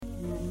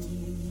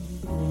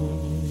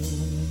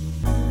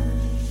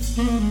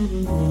Okay.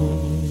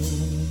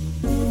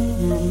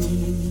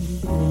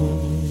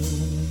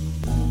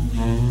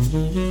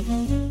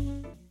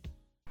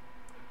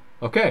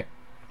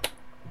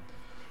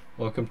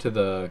 Welcome to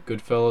the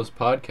Goodfellas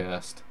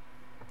podcast.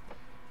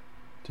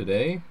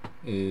 Today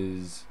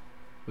is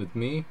with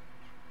me,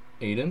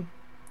 Aiden,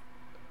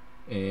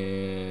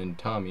 and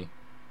Tommy.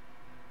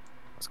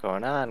 What's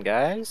going on,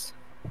 guys?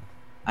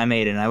 I'm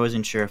Aiden. I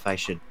wasn't sure if I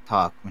should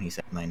talk when he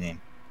said my name.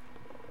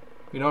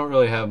 We don't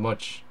really have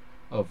much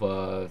of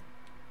a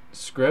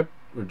script.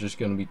 We're just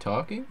going to be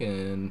talking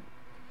and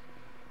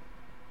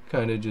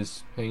kind of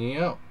just hanging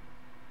out.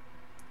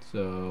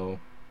 So,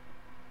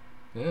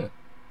 yeah.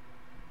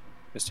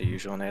 Just a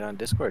usual night on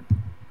Discord.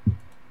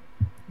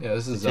 Yeah,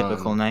 this is a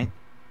typical night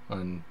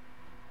on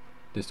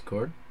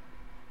Discord.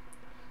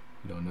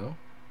 You don't know?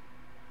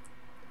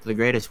 It's the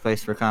greatest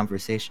place for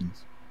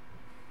conversations.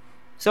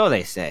 So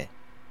they say.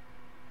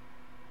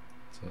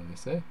 So they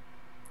say.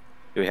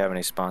 Do we have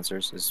any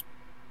sponsors?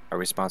 Are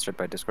we sponsored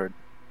by Discord?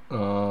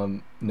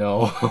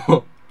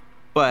 No.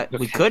 But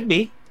we Okay. could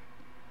be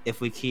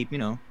if we keep,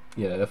 Yeah,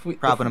 if we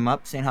propping them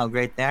up, saying how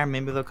great they are.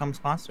 Maybe they'll come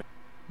sponsor.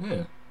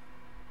 Yeah.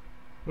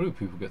 What do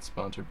people get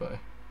sponsored by?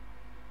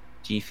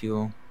 G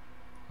Fuel,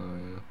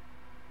 Oh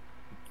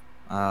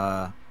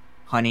yeah.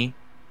 Honey,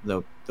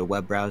 the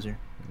web browser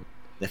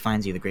that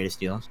finds you the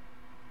greatest deals.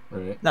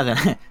 Right. Not that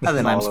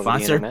I'm All over the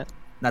sponsored. internet.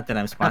 Not that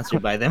I'm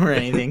sponsored by them or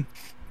anything.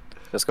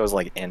 This goes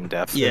like in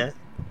depth. Yeah,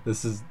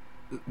 This is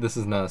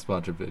not a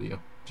sponsored video.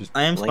 Just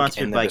I am Link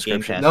sponsored in the by Game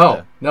description.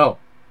 Pass. no.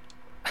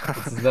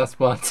 This is not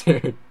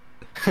sponsored.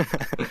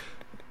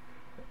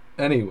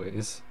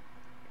 Anyways,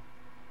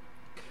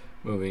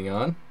 moving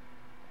on.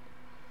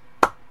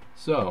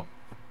 So,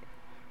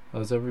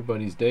 how's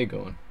everybody's day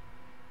going?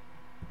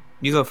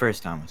 You go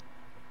first, Thomas.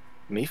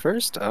 Me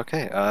first?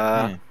 Okay.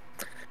 Yeah.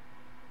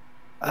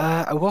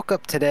 I woke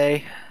up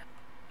today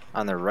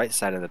on the right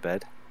side of the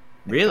bed.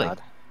 Thank Really?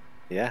 God.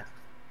 Yeah.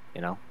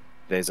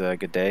 Today's a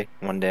good day.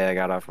 One day I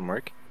got off from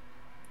work.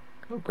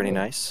 Oh, Pretty cool.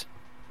 nice.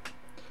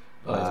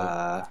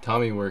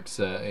 Tommy works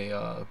at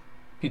a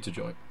pizza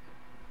joint.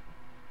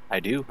 I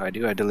do. I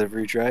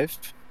delivery drive.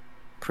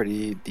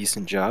 Pretty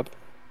decent job.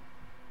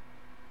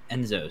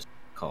 Enzo's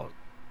called.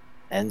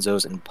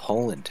 Enzo's in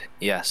Poland.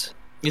 Yes.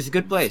 It's a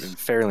good place.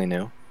 Fairly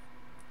new.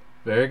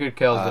 Very good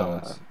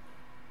calzones.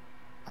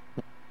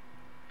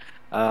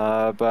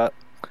 But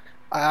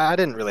I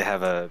didn't really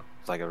have a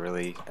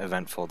really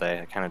eventful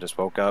day. I kind of just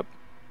woke up.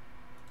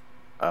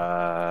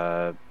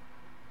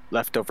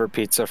 Leftover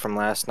pizza from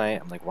last night.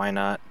 I'm like, why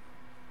not?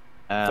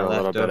 Throw a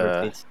little bit Leftover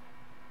of pizza.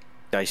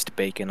 diced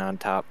bacon on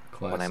top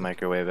when I Classic.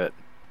 microwave it.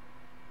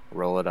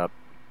 Roll it up.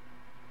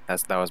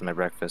 That was my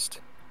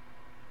breakfast.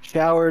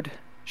 Showered,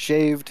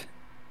 shaved,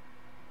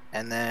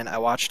 and then I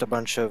watched a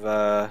bunch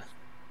of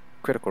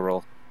Critical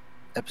Role,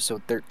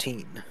 episode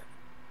 13.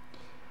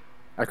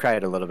 I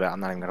cried a little bit. I'm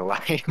not even gonna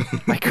lie.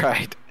 I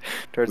cried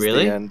towards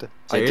Really? the end.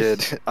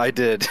 Serious? I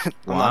did.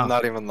 Wow. I'm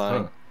not even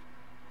lying.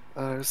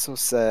 Huh. It was so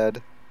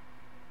sad.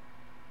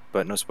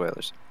 But no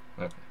spoilers.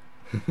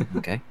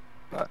 Okay.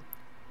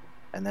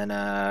 And then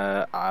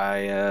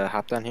I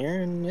hopped on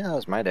here, and yeah, that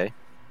was my day.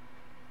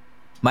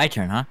 My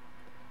turn, huh?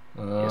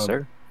 Yes,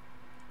 sir.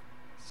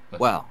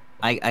 Well,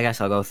 I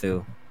guess I'll go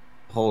through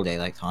the whole day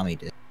like Tommy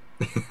did.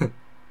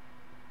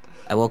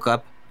 I woke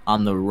up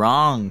on the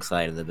wrong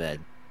side of the bed.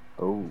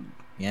 Oh.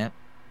 Yep.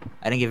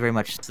 I didn't get very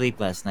much sleep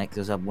last night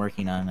because I was up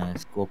working on a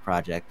school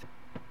project.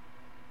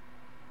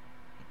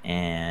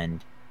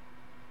 And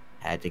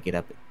had to get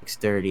up at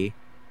 6:30.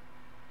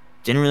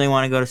 Didn't really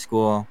want to go to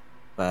school,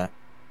 but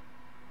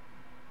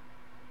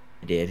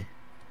I did. I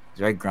was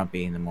very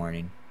grumpy in the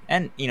morning.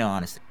 And,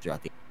 honestly,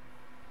 throughout the...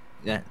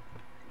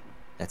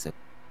 That's it.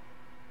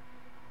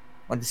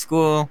 Went to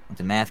school, went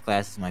to math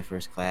class. This is my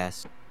first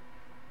class.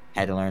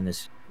 Had to learn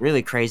this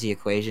really crazy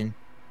equation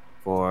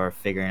for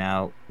figuring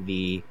out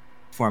the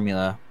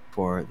formula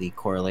for the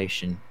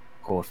correlation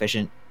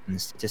coefficient in the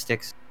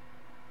statistics.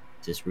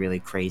 It's this really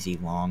crazy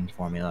long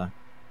formula.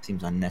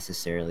 Seems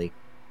unnecessarily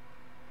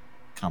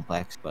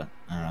complex, but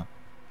I don't know.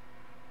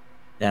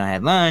 Then I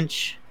had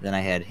lunch. Then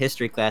I had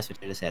history class, which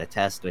I just had a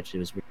test, which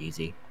was really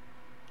easy.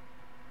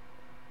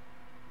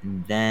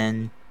 And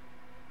then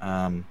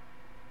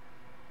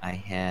I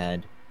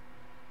had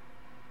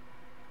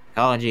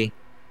psychology,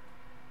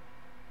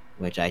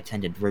 which I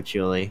attended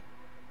virtually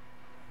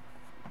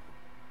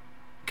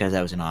because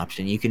that was an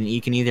option. You can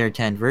either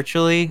attend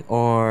virtually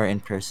or in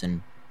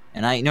person.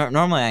 And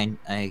normally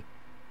I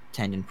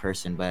attend in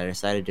person, but I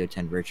decided to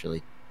attend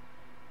virtually.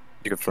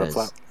 You could flip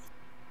flop.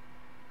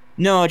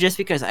 No, just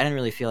because I didn't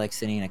really feel like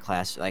sitting in a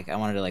class. Like I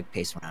wanted to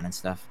pace around and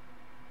stuff.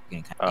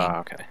 Getting kind of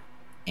Okay.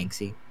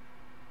 angsty.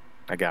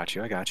 I got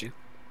you.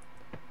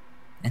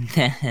 And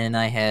then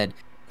I had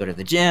go to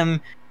the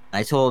gym.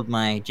 I told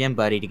my gym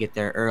buddy to get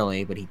there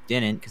early, but he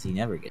didn't because he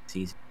never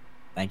gets.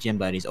 My gym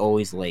buddy's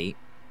always late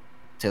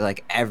to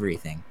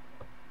everything.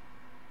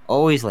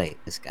 Always late,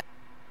 this guy.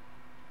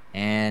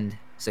 And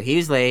so he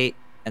was late,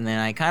 and then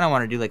I kind of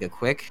want to do a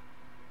quick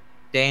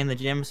day in the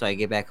gym, so I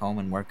get back home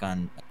and work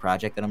on a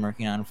project that I'm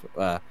working on,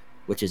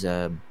 which is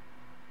a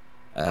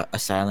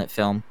silent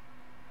film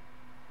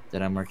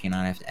that I'm working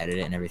on. I have to edit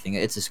it and everything.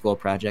 It's a school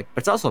project,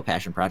 but it's also a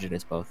passion project.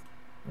 It's both.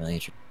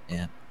 Really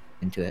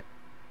into it.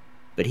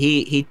 But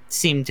he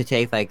seemed to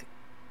take like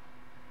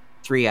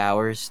 3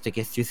 hours to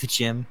get through the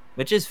gym,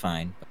 which is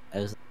fine. But I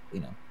was,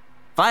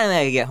 finally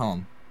I could get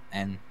home,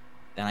 and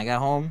then I got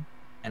home,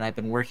 and I've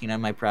been working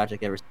on my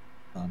project ever since.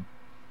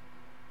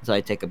 So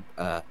I take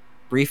a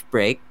brief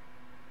break,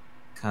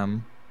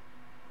 come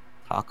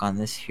talk on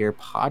this here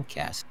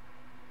podcast,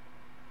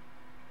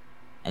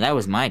 and that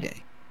was my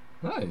day.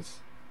 Nice.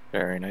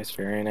 Very nice,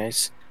 very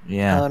nice.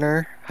 Yeah.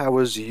 Connor, how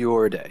was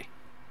your day?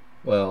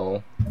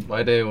 Well,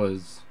 my day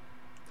was,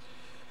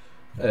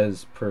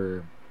 as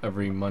per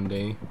every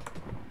Monday,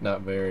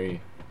 not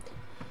very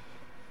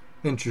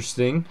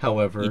interesting.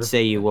 However, You'd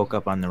say you woke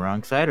up on the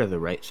wrong side or the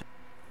right side?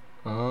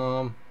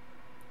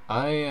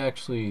 I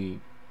actually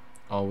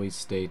always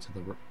stay to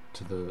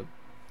the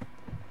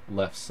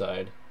left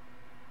side.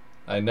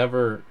 I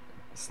never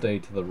stay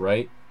to the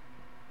right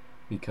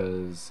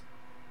because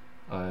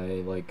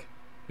I like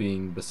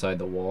being beside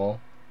the wall,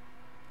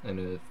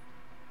 and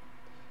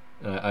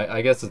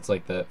I guess it's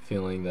like that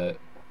feeling that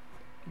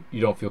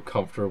you don't feel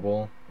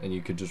comfortable and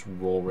you could just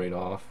roll right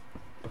off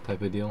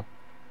type of deal.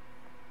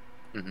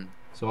 Mm-hmm.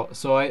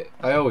 So I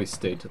always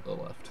stay to the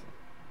left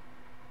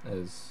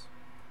as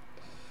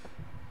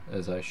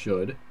I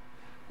should,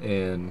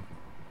 and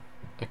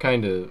I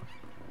kind of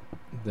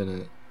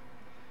didn't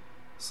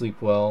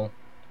sleep well.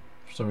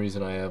 For some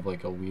reason I have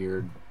like a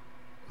weird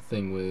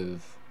thing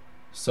with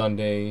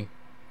Sunday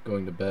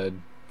going to bed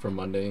for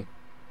Monday,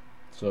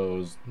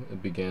 so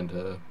it began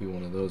to be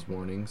one of those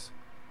mornings.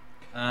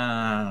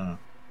 Oh.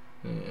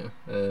 Yeah,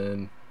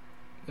 and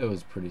it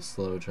was pretty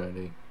slow trying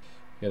to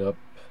get up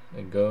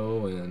and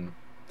go, and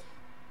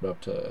up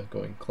to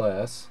going to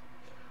class.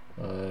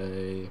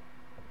 I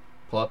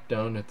plopped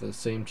down at the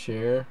same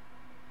chair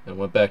and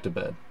went back to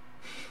bed.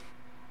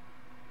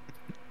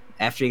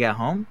 After you got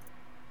home?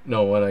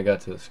 No, when I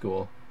got to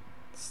school.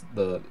 It's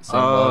the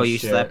same Oh, lounge you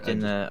chair. slept in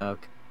the...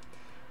 Okay.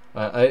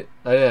 I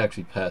didn't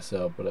actually pass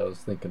out, but I was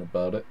thinking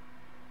about it.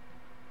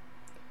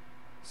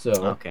 So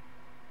Okay.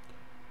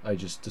 I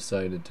just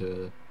decided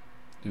to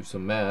do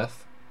some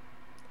math,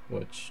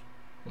 which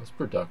was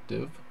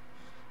productive.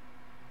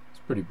 I was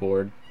pretty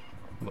bored,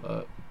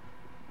 but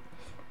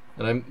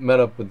and I met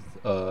up with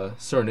a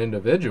certain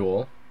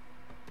individual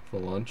for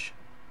lunch,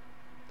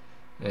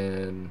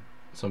 and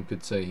some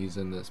could say he's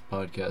in this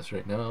podcast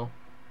right now.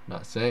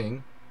 Not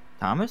saying.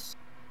 Thomas?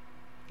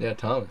 Yeah,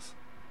 Thomas.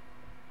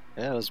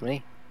 Yeah, it was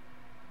me.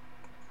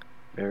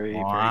 Very good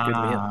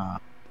meal.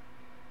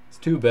 It's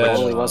too bad.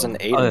 Well, he wasn't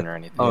Aiden or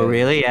anything. Oh,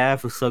 really? Yeah,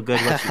 it was so good.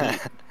 What you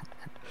eat?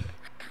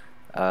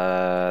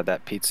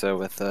 That pizza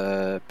with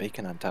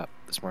bacon on top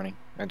this morning.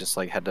 I just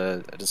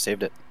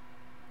saved it.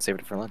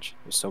 Saved it for lunch.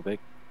 It was so big.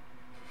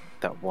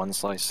 That one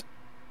slice.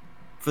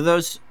 For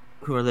those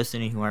who are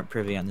listening who aren't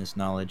privy on this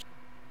knowledge,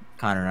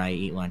 Connor and I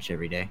eat lunch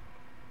every day.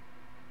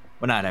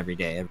 Well, not every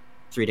day.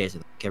 3 days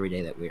of the week. Every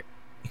day that we're...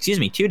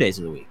 2 days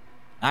of the week.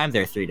 I'm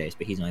there 3 days,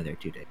 but he's only there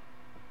 2 days.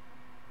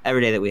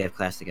 Every day that we have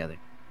class together.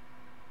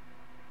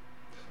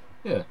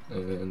 Yeah,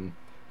 and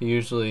he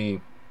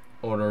usually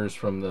orders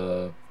from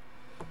the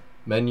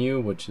menu,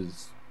 which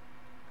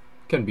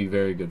can be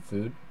very good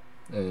food,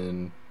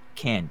 and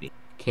Can be.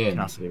 Can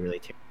also be really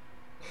terrible.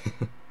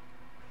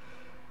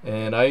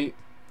 And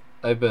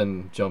I've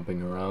been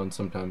jumping around.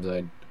 Sometimes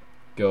I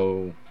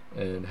go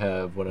and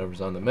have whatever's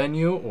on the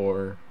menu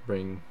or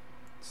bring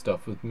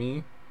stuff with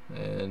me,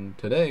 and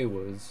today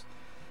was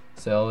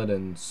salad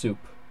and soup.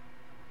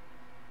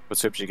 What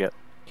soup did you get?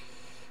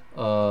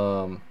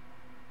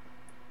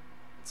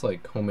 It's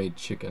like homemade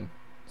chicken.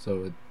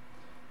 So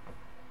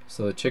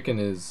the chicken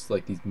is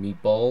like these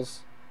meatballs,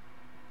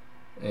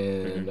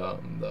 and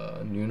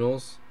the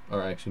noodles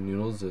are actually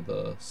noodles. They're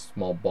the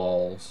small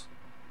balls.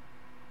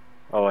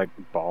 Oh, like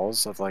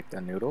balls of like the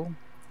noodle?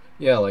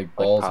 Yeah, like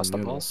balls Like pasta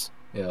and balls?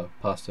 noodles. Yeah,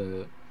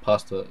 pasta.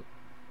 Pasta,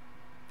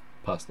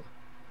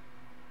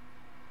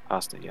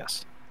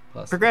 yes.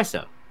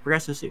 Pasta.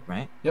 Progresso soup,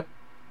 right?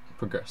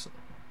 Progresso.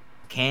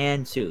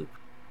 Canned soup.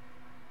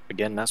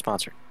 Again, not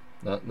sponsored.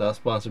 Not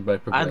sponsored by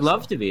Progresso. I'd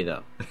love to be,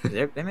 though.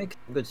 They make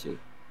good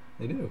soup.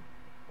 They do.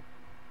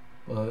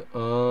 But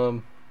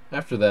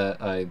after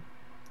that, I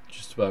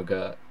just about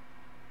got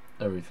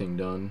everything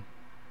done,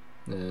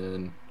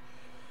 and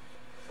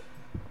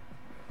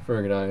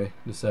Ferg and I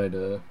decided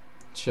to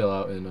chill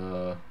out in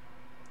one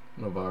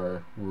of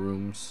our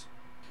rooms.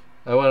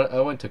 I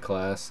went to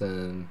class,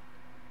 and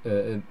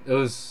it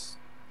was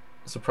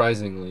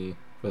surprisingly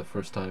for the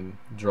first time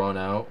drawn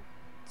out.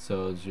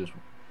 So I was just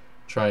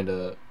trying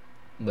to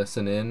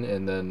listen in,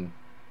 and then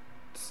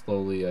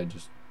slowly I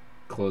just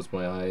closed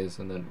my eyes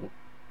and then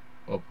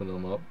open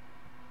them up.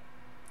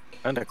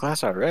 Under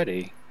class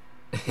already?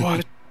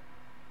 What?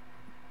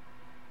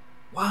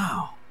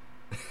 Wow.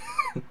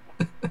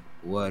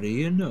 What do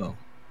you know?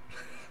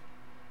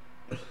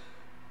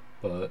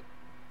 But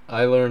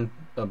I learned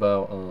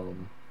about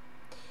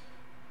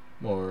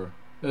more.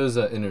 It was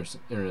an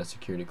internet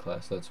security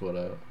class. That's what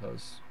I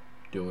was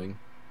doing.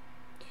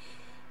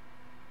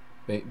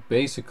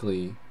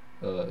 Basically,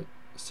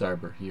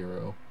 cyber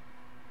hero.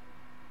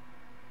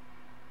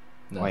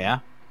 Oh yeah.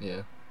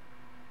 Yeah.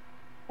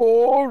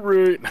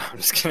 Alright. No, I'm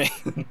just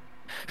kidding.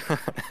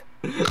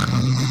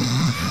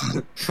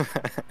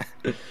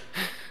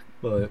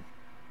 But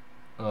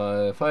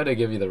if I had to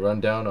give you the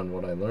rundown on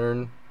what I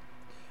learned,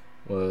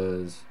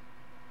 was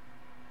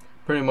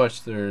pretty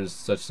much there's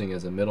such thing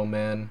as a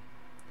middleman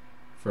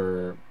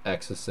for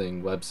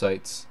accessing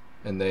websites,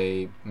 and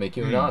they make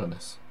you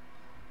anonymous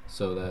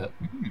so that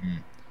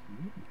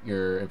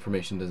your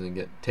information doesn't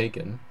get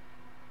taken.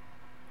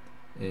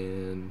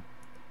 And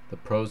the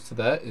pros to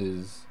that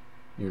is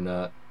you're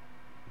not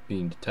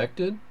being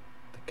detected.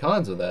 The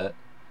cons of that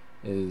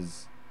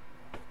is,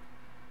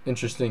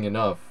 interesting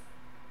enough,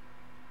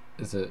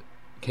 is it,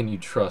 can you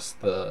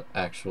trust the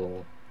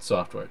actual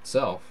software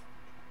itself?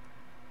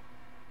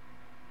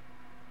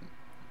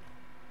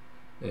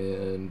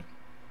 And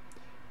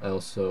I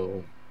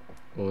also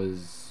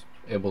was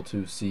able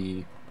to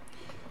see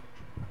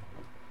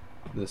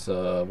this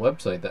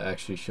website that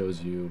actually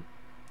shows you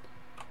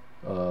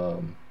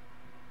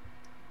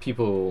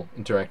people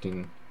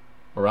interacting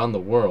around the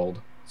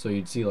world. So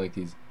you'd see like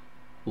these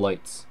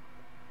lights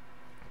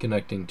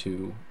connecting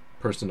to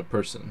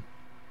person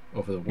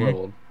over the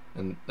world,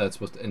 and that's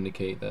supposed to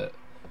indicate that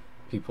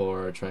people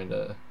are trying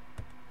to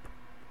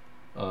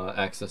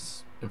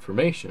access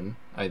information,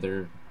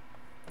 either,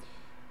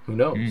 who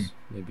knows,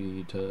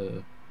 maybe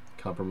to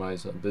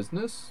compromise a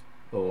business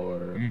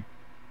or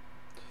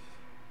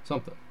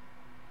something.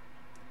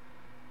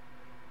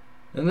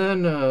 And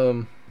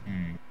then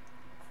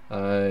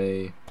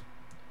I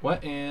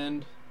went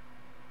and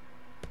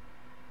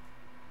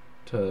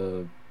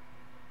to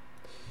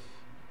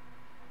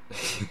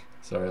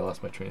sorry, I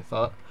lost my train of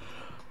thought.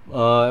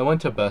 I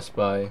went to Best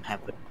Buy.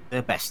 Have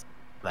the best,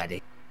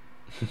 buddy.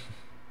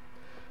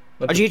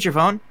 Did you get your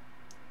phone?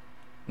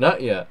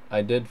 Not yet.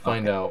 I did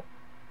find out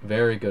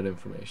very good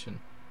information.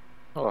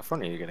 Oh, what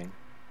phone are you getting?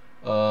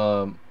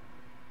 iPhone.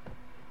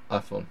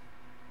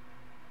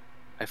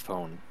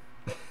 iPhone.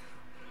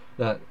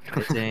 Not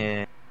It's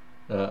a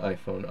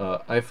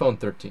iPhone. iPhone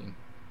 13.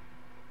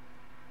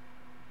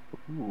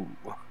 Ooh.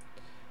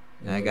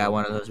 I got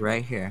one of those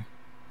right here.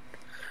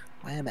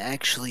 I am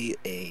actually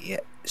a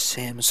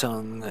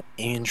Samsung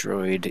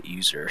Android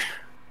user.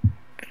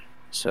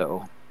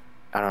 So,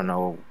 I don't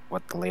know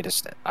what the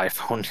latest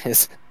iPhone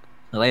is.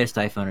 The latest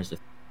iPhone is the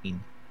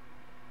 15.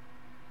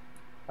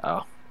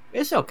 Oh.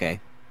 It's okay.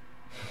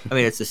 I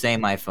mean, it's the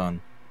same iPhone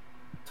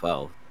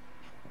 12.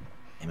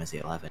 Same as the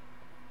 11.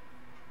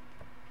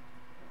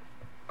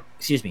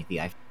 Excuse me, the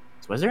iPhone.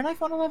 Was there an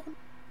iPhone 11?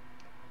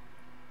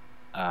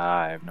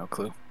 I have no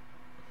clue.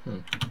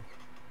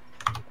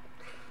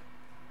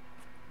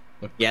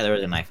 Yeah, there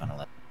was an iPhone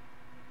 11.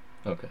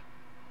 Okay.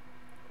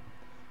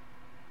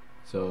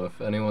 So if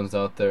anyone's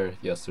out there,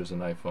 yes, there's an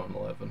iPhone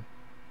 11.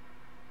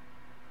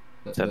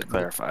 Just had to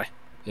clarify.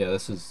 Yeah,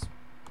 this is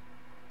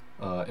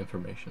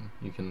information.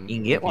 You can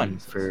get one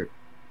use this. for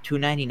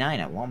 $2.99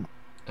 at Walmart.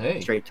 Hey,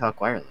 Straight Talk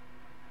Wireless.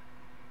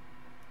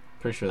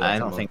 pretty sure that's I a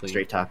don't think monthly.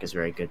 Straight Talk is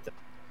very good, though.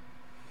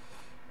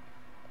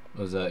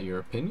 Was that your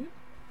opinion?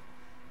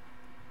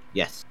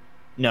 Yes.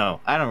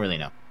 No, I don't really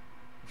know.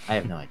 I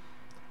have no idea.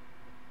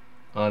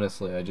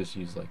 Honestly, I just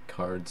use like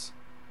cards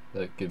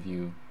that give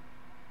you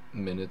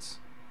minutes.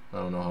 I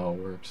don't know how it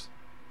works.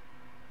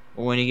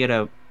 Well, when you get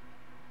a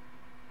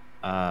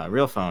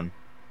real phone,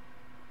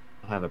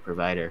 you'll have a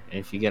provider. And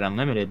if you get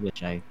unlimited,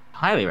 which I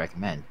highly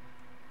recommend.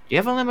 Do you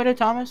have unlimited,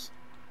 Thomas?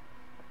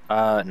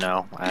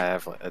 No.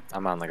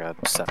 I'm on like a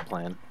set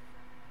plan.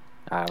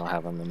 I don't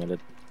have unlimited.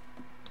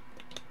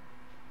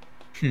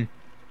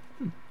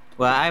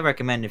 Well, I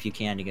recommend if you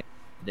can to get.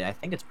 I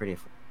think it's pretty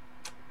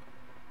affordable.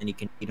 And you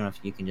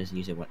can just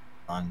use it what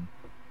long.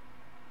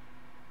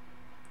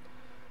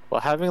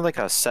 Well, having like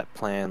a set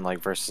plan like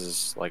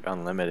versus like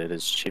unlimited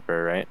is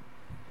cheaper, right?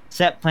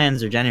 Set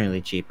plans are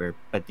generally cheaper,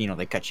 but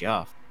they cut you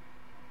off.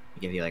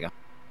 They give you like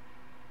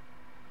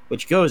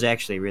which goes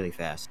actually really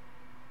fast.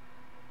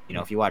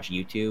 If you watch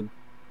YouTube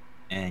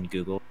and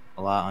Google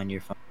a lot on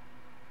your phone,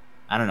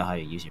 I don't know how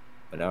you use it,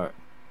 but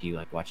do you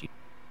like watch YouTube?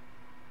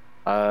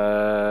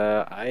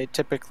 I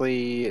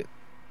typically,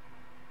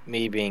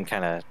 me being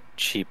kind of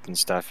cheap and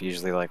stuff,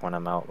 usually like when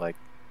I'm out, like,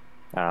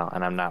 I don't know,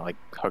 and I'm not like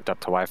hooked up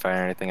to Wi-Fi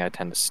or anything, I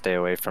tend to stay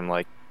away from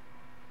like,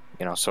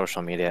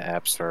 social media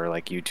apps or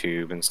like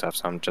YouTube and stuff.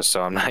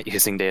 So I'm not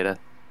using data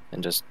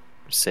and just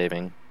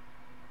saving.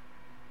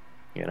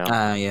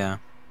 Yeah,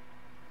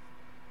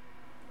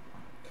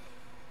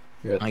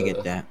 Here at I the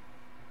get that.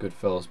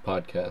 Goodfellas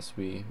podcast,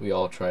 we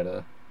all try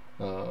to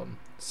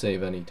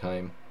save any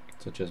time,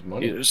 such as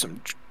money. There's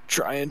some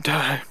trying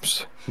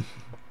times.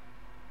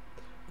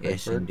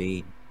 Yes, Bird?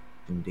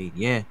 indeed,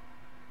 yeah.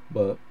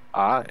 But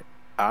I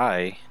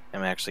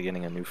am actually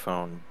getting a new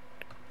phone,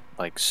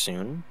 like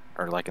soon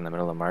or like in the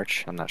middle of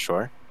March. I'm not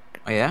sure.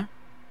 Oh yeah.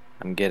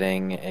 I'm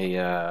getting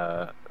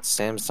a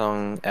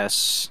Samsung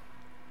S.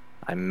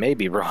 I may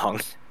be wrong,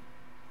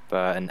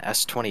 an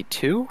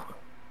S22,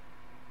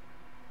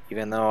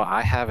 even though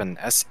I have an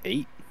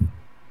S8.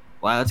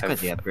 Wow, that's quite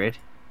I've- the upgrade.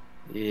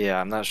 Yeah,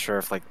 I'm not sure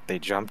if like they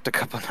jumped a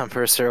couple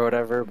numbers or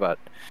whatever, but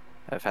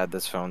I've had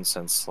this phone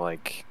since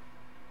like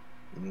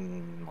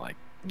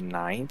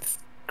ninth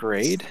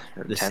grade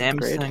or The 10th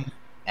grade. Samsung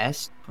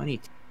S22.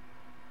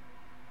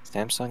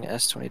 Samsung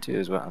S22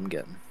 is what I'm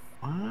getting.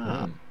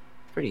 Wow, Hmm.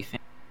 pretty fancy.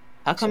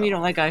 How come you So-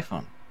 don't like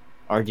iPhone?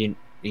 Or do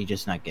you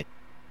just not get?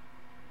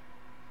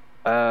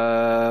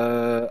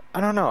 I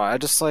don't know. I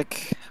just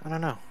like I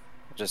don't know.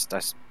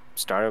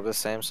 Started with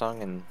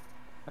Samsung and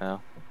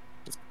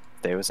just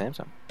stay with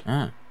Samsung.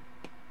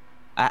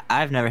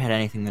 I've never had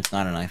anything that's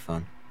not an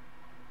iPhone.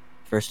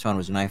 First one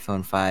was an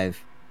iPhone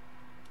 5.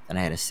 Then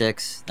I had a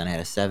 6. Then I had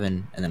a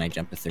 7, and then I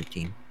jumped to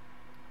 13.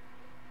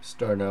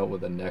 Starting out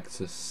with a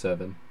Nexus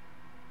 7.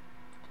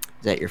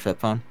 Is that your flip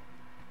phone?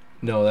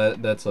 No,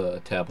 that's a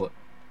tablet.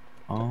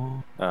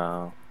 Oh.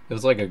 It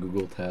was like a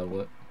Google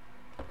tablet.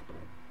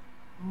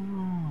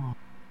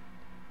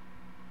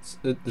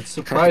 It's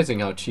surprising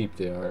how cheap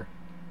they are.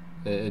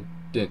 It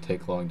didn't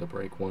take long to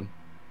break one.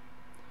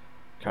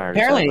 Kind of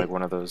Apparently- like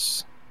one of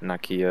those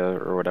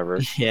Nokia or whatever,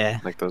 Yeah,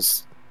 like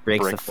those.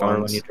 breaks the brick phone when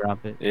phones. you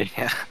drop it.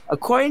 Yeah.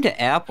 According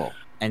to Apple,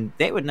 and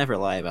they would never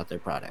lie about their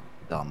product,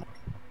 Belmore.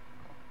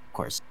 Of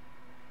course.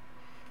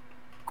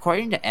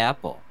 According to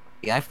Apple,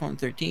 the iPhone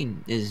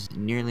 13 is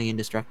nearly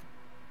indestructible.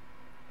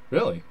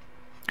 Really?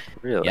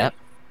 Really? Yep.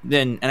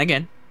 And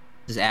again,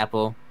 this is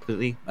Apple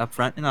completely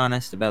upfront and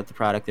honest about the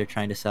product they're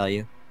trying to sell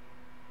you.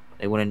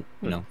 They wouldn't,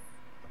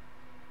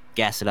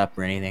 gas it up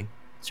or anything.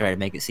 Try to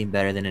make it seem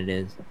better than it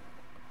is.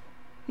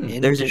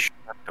 There's a-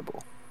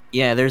 Indestructible.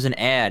 Yeah, there's an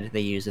ad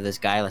they use of this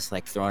guy that's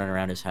like throwing it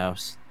around his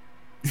house.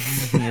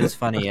 It was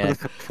funny. I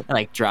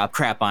like drop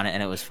crap on it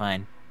and it was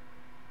fine.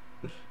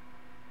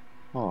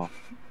 Oh.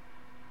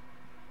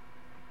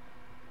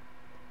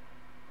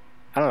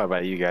 I don't know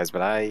about you guys,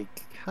 but I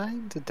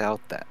kind of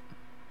doubt that.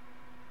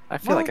 I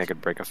feel like What? I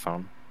could break a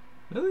phone.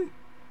 Really?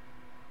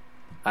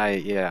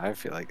 I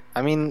feel like.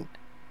 I mean,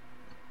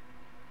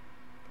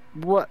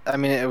 what? I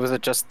mean, was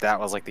it just that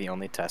was like the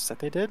only test that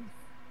they did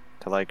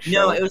to like show?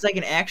 No, it was like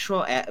an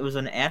actual. It was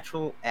an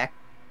actual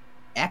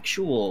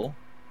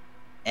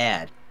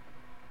ad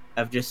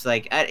of just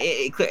like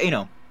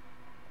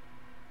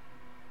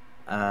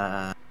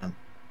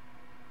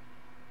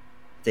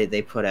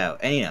they put out,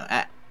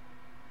 and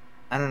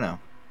I don't know.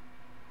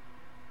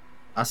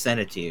 I'll send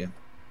it to you.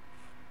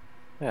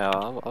 Yeah,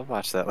 I'll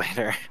watch that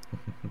later.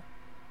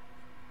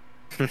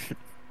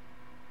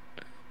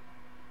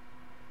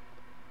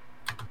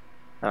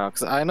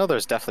 Because I know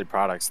there's definitely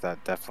products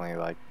that definitely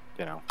like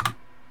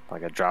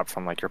like a drop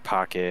from like your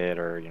pocket,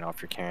 or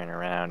if you're carrying it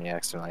around, you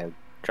accidentally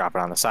drop it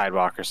on the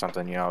sidewalk or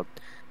something.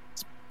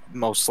 It's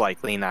most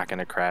likely not going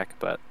to crack,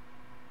 but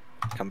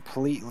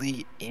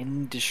completely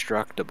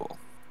indestructible.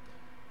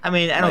 I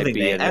mean, I don't Might think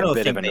be they. a I don't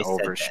bit think of an they said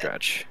that.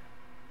 overstretch.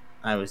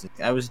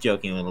 I was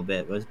joking a little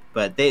bit,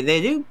 but they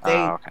do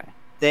Oh, okay.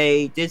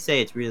 they did say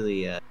it's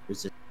really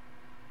resistant.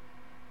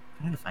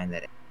 I'm trying to find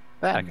that.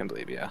 That I can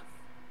believe, yeah.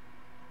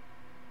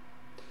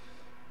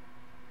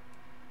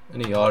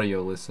 Any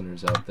audio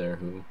listeners out there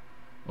who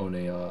own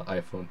a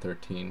iPhone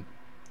 13,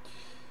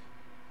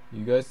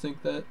 you guys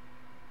think that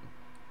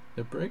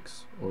it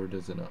breaks or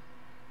does it not?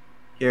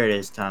 Here it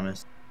is,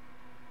 Thomas.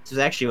 This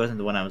actually wasn't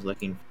the one I was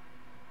looking for,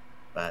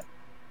 but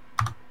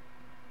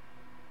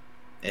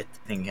it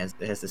has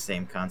the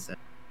same concept.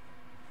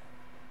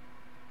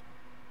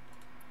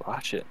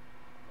 Watch it.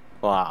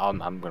 Well,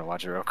 I'm gonna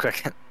watch it real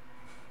quick.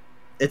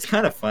 It's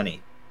kind of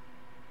funny.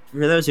 For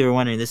those who are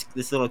wondering, this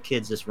little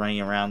kid's just running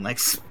around like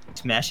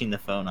smashing the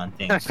phone on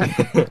things.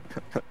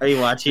 Are you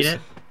watching it?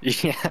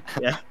 Yeah.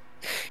 Yeah.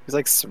 He's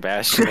like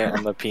smashing it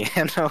on the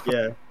piano.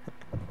 Yeah.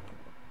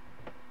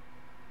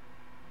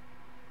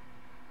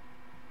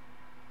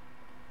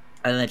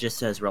 And then it just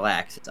says,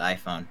 "Relax, it's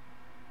iPhone."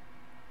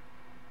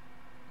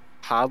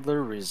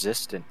 Toddler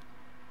resistant,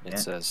 it Yeah.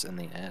 says in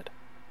the ad.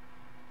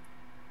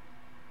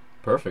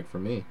 Perfect for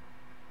me.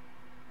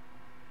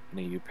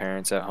 Any of you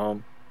parents at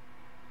home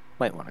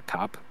might want a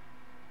cop.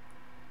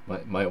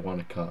 Might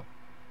want a cop.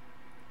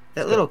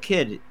 That little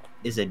kid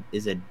is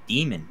a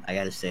demon. I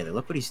gotta say,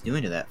 look what he's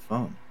doing to that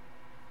phone.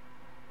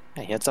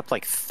 Yeah, he ends up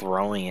like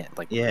throwing it,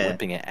 like Yeah.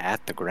 whipping it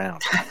at the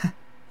ground,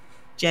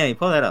 Jamie,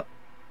 pull that up.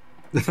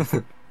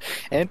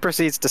 and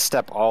proceeds to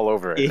step all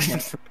over it.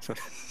 Yeah.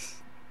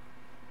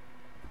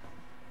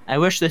 I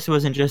wish this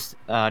wasn't just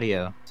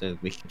audio, so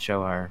we can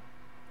show our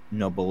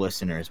noble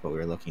listeners what we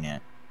were looking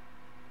at.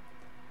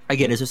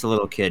 Again, it's just a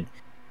little kid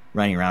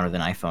running around with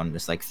an iPhone,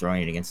 just like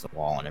throwing it against the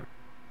wall and everything,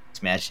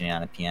 smashing it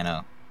on a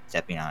piano,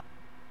 stepping on it.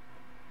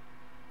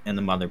 And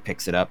the mother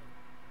picks it up.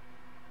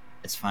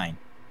 It's fine.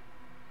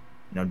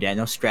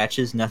 No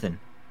scratches, nothing.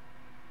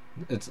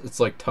 It's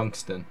like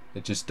tungsten.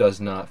 It just does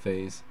not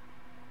phase.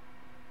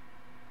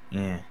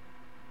 Yeah.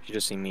 She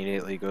just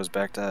immediately goes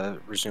back to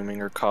resuming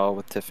her call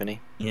with Tiffany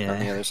on the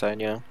Yeah. other side.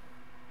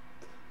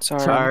 Sorry,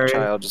 Sorry.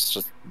 child,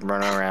 just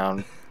running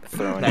around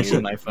throwing Smashing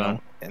you. my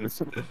phone. And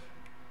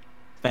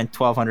Spent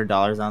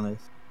 $1,200 on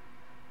this.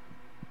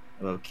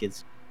 Little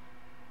kids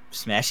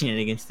smashing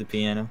it against the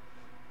piano.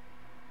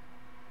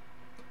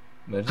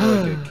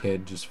 Imagine like a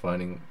kid just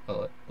finding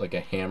like a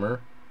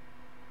hammer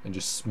and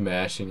just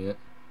smashing the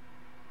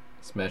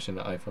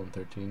iPhone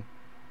 13.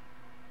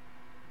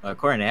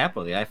 According to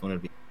Apple, the iPhone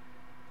would be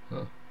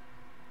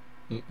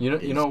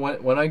You know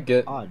when I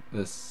get odd.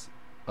 this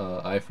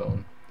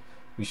iPhone,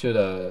 we should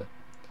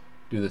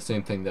do the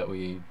same thing that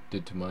we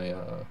did to my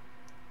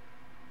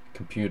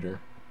computer.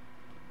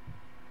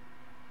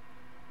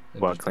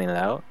 And What, clean it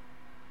out?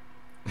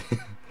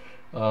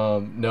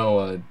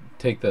 no,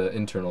 take the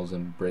internals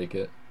and break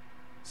it.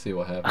 See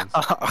what happens.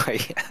 Oh,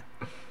 yeah.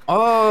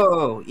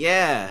 Oh,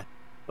 yeah. It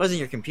wasn't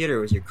your computer,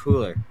 it was your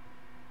cooler.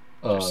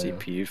 Your Oh, yeah.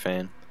 CPU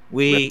fan.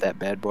 We Rip that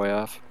bad boy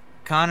off.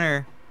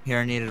 Connor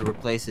here needed to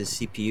replace his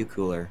CPU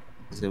cooler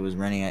because it was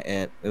running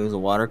it was a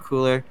water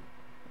cooler.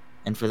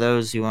 And for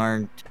those who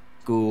aren't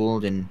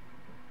schooled in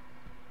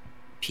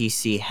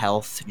PC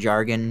health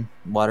jargon,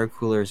 water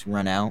coolers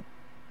run out.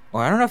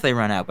 Or I don't know if they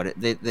run out, but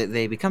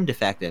they become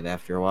defective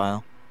after a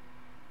while.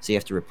 So you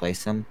have to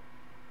replace them.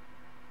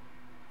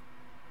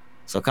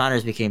 So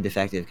Connor's became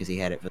defective because he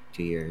had it for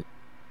 2 years.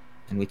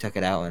 And we took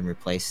it out and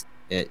replaced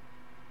it.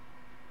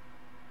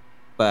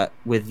 But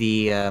with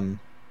the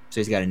so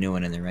he's got a new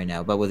one in there right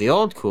now. But with the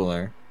old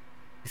cooler,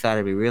 we thought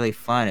it'd be really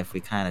fun if we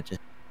kind of just,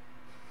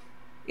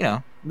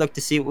 look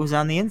to see what was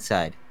on the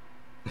inside.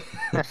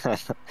 I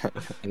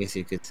guess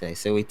you could say.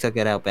 So we took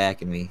it out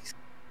back and we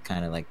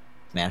kind of like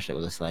smashed it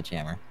with a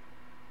sledgehammer.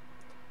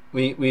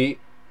 We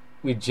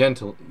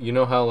gentle. You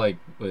know how like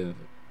with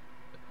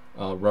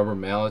rubber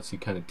mallets, you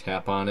kind of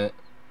tap on it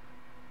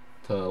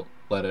to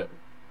let it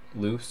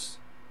loose.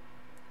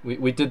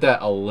 We did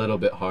that a little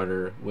bit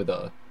harder with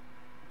a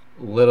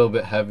little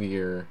bit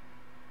heavier,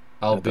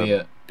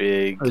 albeit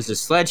Big. It was a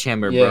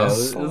sledgehammer, yeah, bro.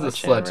 it was a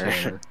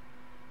sledgehammer.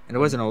 And it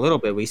wasn't a little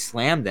bit. We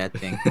slammed that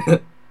thing.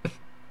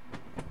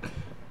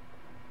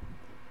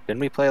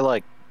 Didn't we play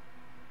like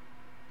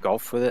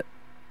golf with it?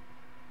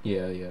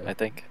 Yeah. I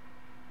think,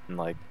 and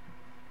like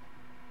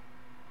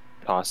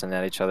tossing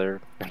at each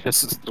other and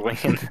just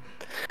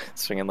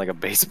swinging like a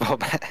baseball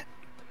bat.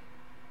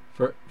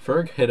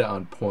 Ferg hit it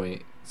on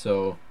point.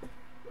 So,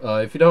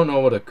 if you don't know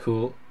what a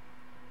coolant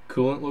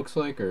looks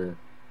like, or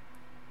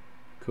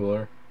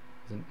cooler,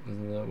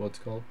 isn't that what it's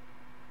called?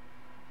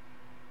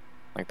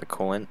 Like the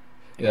coolant.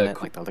 Yeah, in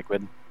it, like the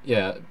liquid.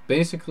 Yeah,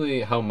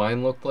 basically how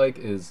mine looked like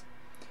is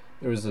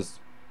there was this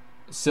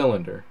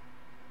cylinder,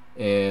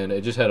 and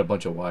it just had a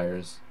bunch of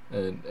wires,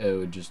 and it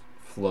would just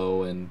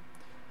flow and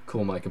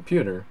cool my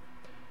computer.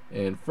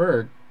 And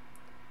Ferg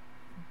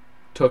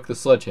took the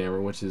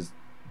sledgehammer, which is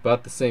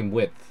about the same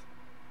width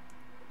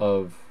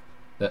of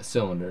that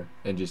cylinder,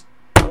 and just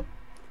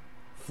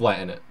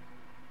flatten it.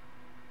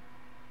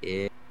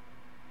 Yeah.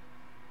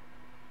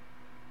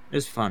 It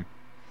was fun.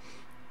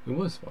 It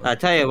was fun. I'll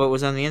tell you what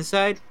was on the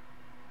inside.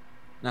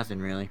 Nothing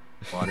really.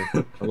 Water.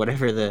 Or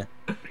whatever I don't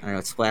know,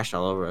 it splashed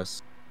all over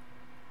us.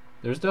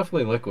 There's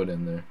definitely liquid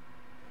in there.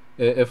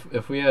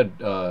 If we had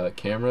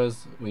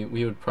cameras, we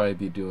would probably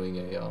be doing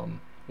a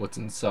what's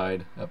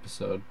inside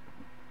episode.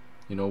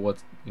 You know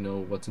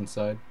what's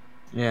inside?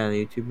 Yeah,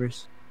 the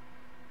YouTubers.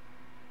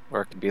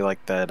 Or it could be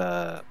like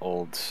that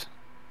old.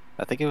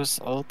 I think it was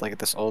old, like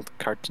this old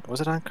cartoon.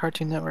 Was it on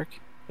Cartoon Network?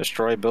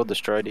 Destroy, Build,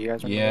 Destroy. Do you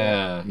guys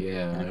remember that?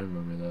 Yeah, I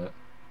remember that.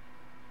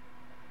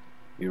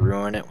 We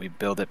ruin it, we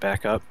build it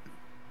back up,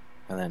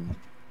 and then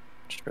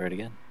destroy it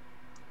again.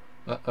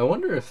 I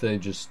wonder if they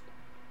just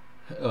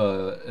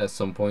at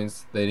some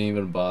points they didn't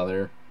even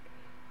bother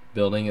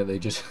building it. They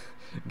just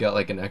got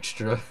like an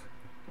extra.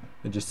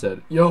 They just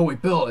said, "Yo, we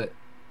built it."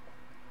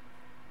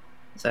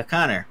 So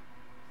Connor,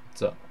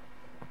 What's up?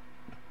 you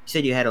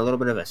said you had a little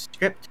bit of a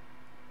script.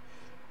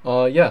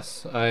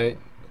 Yes, I.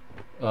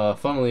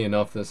 Funnily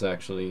enough, this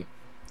actually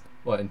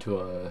went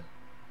into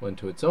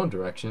its own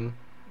direction,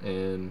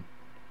 and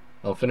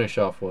I'll finish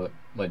off what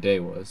my day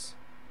was.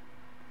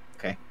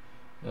 Okay.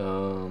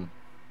 So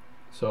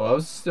I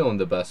was still in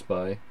the Best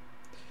Buy,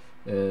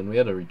 and we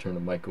had to return a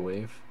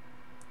microwave,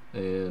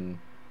 and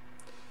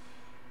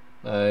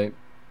I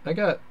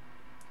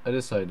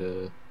decided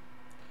to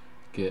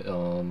get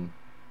a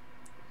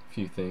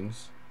few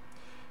things,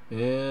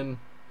 and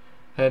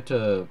had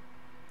to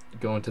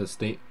go into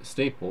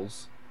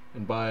Staples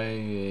and buy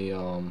a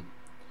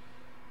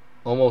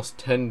almost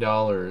 $10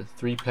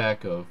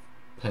 3-pack of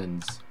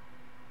pens.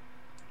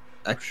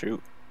 Oh,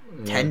 shoot.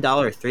 Yeah. $10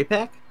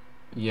 3-pack?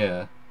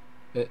 Yeah.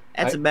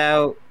 That's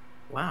about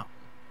wow.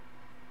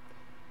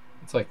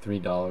 It's like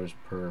 $3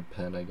 per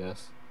pen, I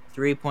guess.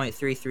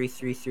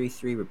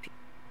 3.33333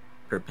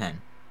 per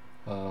pen.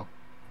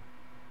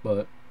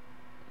 But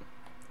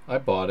I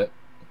bought it,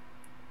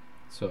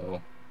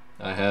 so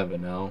I have it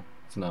now.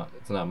 It's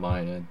not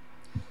mine. It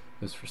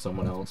was for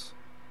someone else.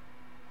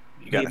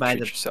 You Who'd gotta you buy treat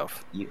the-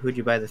 yourself. Who'd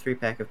you buy the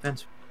 3-pack of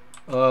pens?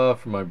 For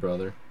my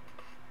brother.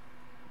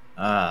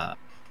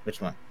 Which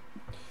one?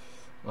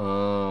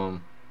 The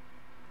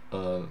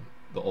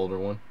older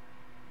one.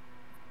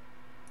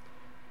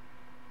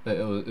 It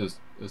was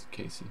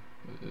Casey.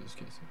 It was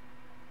Casey.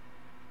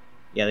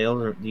 Yeah,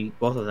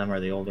 both of them are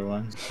the older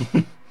ones.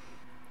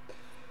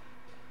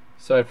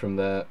 Aside from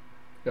that,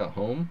 got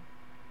home,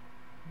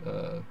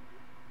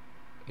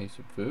 ate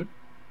some food,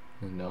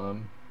 and now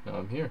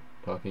I'm here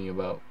talking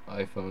about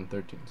iPhone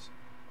 13s.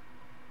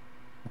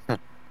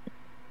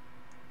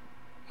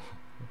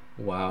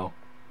 Wow.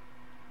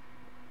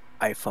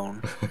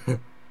 iPhone.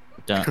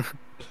 Done.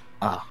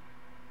 Oh,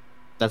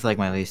 that's like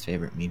my least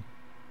favorite meme.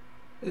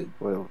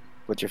 Well,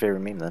 what's your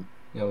favorite meme then?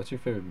 Yeah, what's your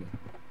favorite meme?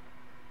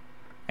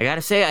 I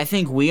gotta say, I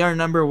think we are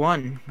number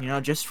one. You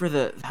know, just for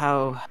the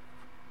how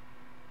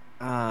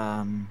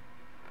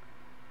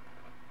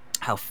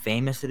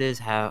famous it is,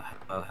 how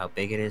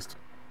big it is.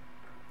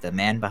 The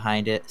man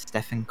behind it,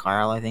 Stephen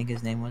Carl, I think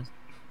his name was.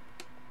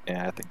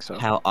 Yeah, I think so.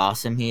 How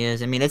awesome he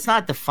is. I mean, it's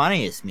not the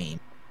funniest meme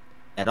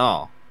at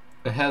all.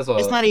 It has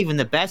It's not even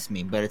the best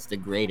meme, but it's the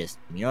greatest.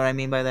 You know what I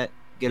mean by that?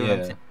 Get what I'm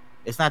Yeah. saying?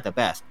 It's not the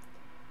best.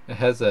 It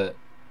has a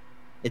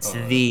It's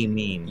the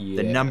meme.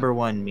 The yeah. number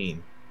one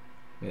meme.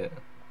 yeah.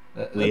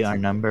 We are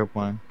number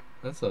one.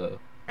 That's a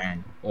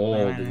Bang.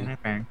 oldie,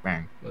 Bang,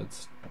 bang. but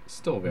it's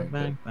still very good.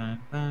 Bang,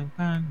 bang, bang,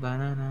 bang,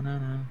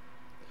 ba-na-na-na-na.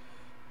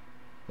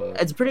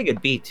 But It's a pretty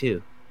good beat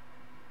too.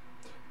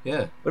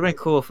 yeah, Would have been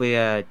cool if we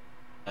would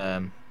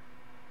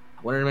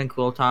have been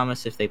cool,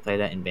 Thomas, if they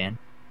played that in band.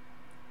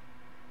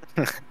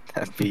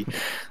 That'd be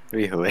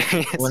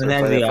hilarious. Wouldn't Or that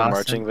play be for awesome?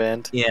 marching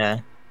band. Yeah,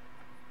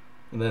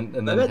 and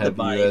then I bet the have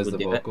you Bonnies as would the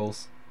do it.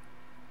 vocals.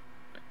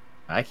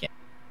 I can't.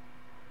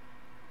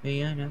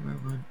 We are number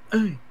one.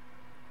 Hey.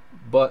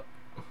 But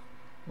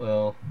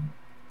well,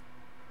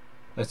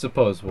 I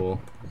suppose we'll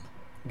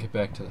get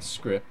back to the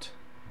script.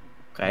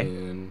 Okay.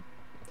 And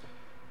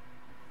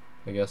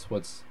I guess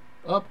what's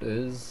up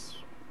is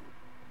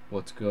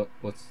what's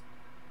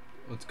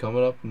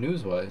coming up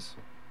news wise.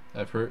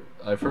 I've heard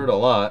a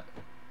lot.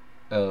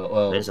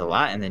 Well, There's a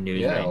lot in the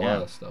news yeah, right a now.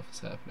 lot of stuff is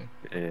happening.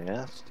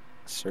 Yes,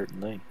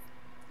 certainly.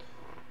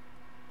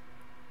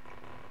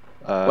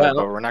 Well-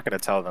 but we're not going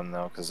to tell them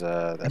though, because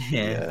that'd be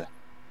Yeah.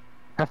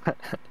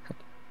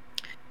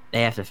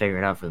 They have to figure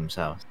it out for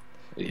themselves.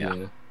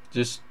 yeah.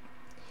 Just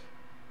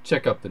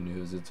check up the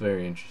news. It's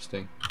very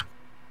interesting.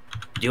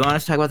 Do you want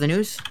us to talk about the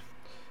news?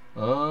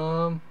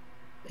 Yeah,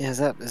 is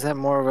that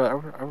more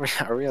of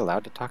a are we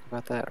allowed to talk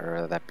about that,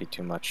 or would that be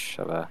too much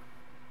of a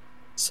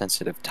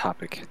sensitive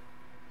topic?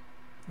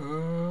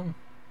 Um,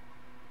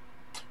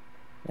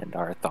 And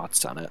our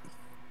thoughts on it.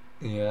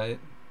 yeah, it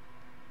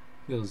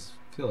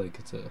feel like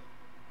it's a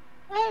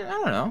I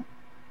don't know.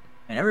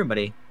 And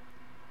everybody.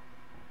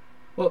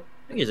 well.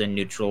 I think there's a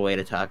neutral way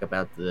to talk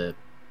about the.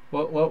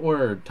 What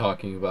we're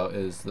talking about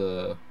is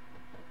the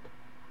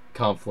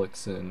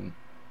conflicts in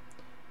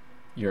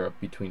Europe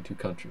between two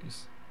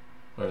countries,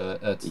 or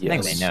that's I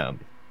think Yes. they know.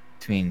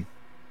 Between.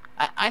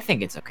 I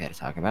think it's okay to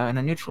talk about in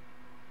a neutral.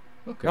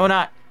 okay. No,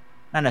 not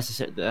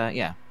necessarily.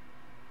 Yeah.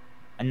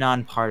 A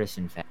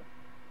non-partisan fact.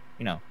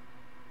 You know.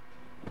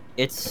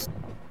 It's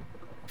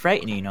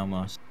frightening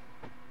almost.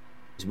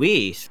 'Cause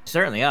we,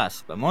 certainly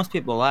us, but most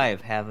people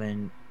alive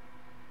haven't.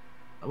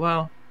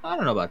 Well, I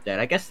don't know about that.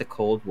 I guess the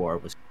Cold War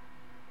was.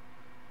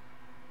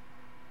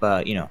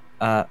 But, you know,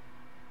 a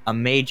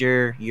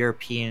major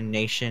European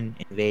nation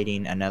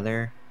invading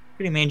another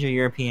pretty major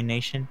European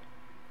nation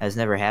has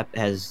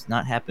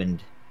not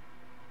happened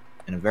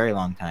in a very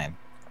long time.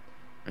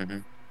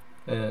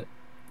 Mm-hmm.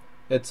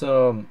 It's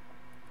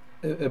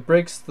it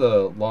breaks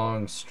the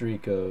long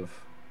streak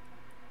of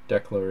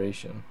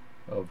declaration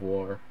of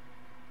war.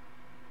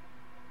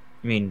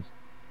 I mean,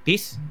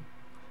 peace?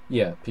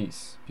 Yeah,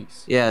 peace.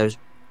 Yeah, there's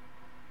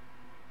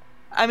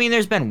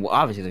been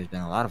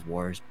a lot of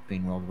wars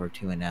between World War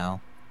II and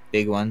now.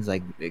 Big ones,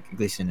 like at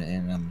least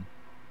in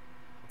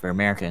for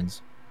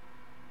Americans,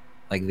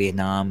 like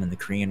Vietnam and the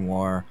Korean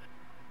War,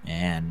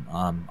 and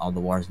all the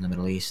wars in the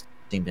Middle East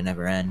seem to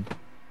never end,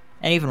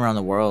 and even around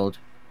the world,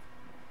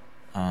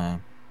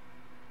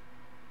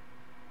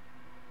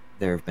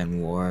 there have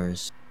been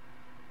wars,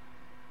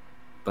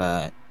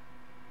 but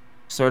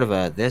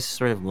this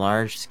sort of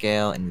large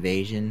scale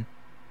invasion.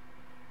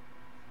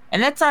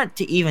 And that's not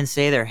to even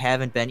say there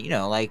haven't been,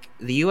 like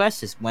the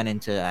U.S. just went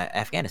into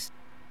Afghanistan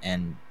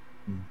and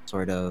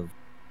sort of.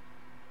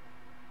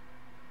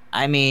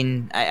 I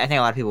mean, I think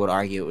a lot of people would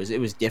argue it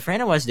was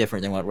different. It was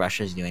different than what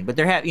Russia's doing, but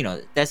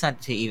that's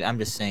not to even. I'm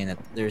just saying that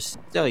there's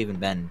still even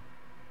been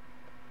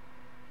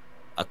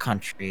a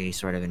country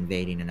sort of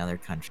invading another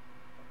country.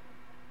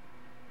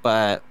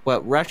 But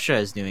what Russia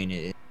is doing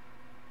is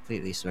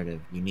completely sort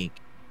of unique.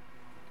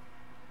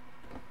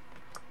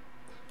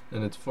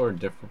 And it's for a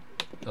different,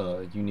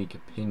 unique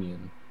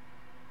opinion,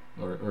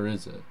 or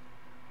is it?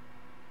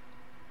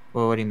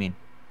 Well, what do you mean?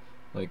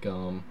 Like,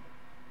 well,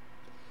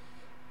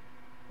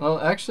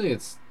 actually,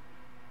 it's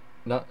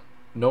not.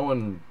 No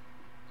one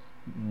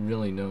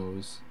really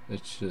knows.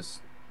 It's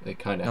just it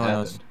kind of No one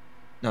happened.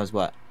 Knows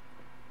what?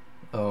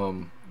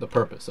 The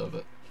purpose of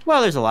it.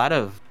 Well, there's a lot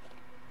of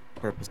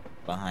purpose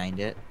behind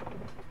it.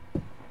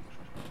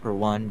 For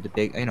one, the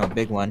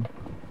big one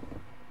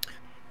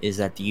is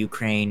that the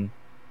Ukraine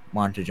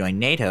wanted to join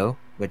NATO,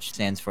 which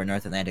stands for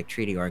North Atlantic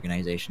Treaty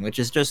Organization, which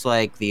is just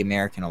like the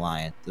American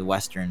alliance, the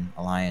Western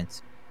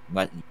alliance,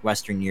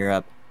 Western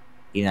Europe,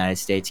 the United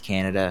States,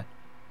 Canada.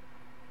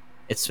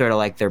 It's sort of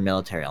like their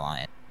military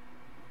alliance,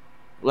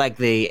 like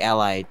the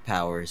Allied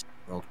powers.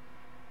 Well,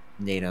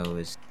 NATO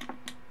is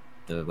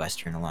the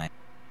Western alliance,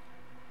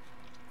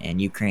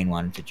 and Ukraine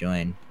wanted to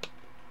join,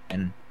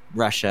 and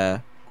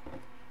Russia,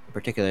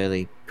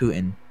 particularly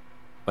Putin,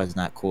 was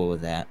not cool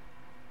with that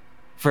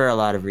for a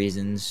lot of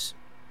reasons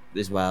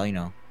as well.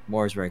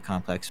 War is very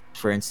complex.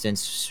 For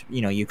instance,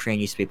 Ukraine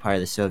used to be part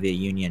of the Soviet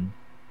Union,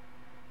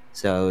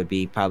 so it would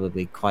be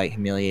probably quite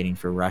humiliating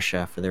for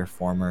Russia, for their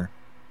former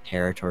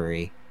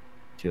territory,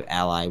 to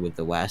ally with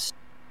the West.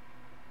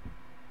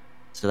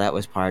 So that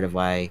was part of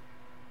why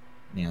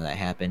that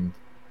happened.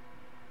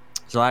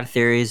 There's a lot of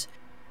theories,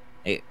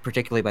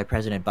 particularly by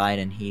President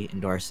Biden. He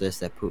endorsed this,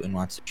 that Putin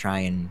wants to try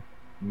and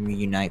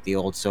reunite the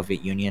old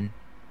Soviet Union,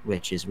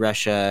 which is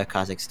Russia,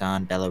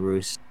 Kazakhstan,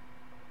 Belarus,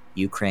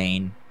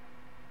 Ukraine.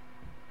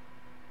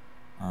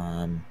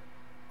 I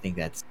think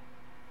that's...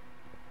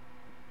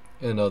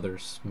 And other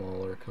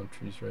smaller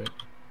countries, right?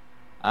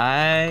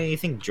 I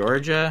think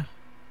Georgia.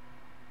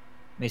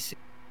 Let me see.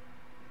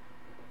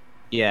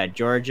 Yeah,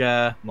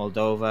 Georgia,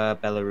 Moldova,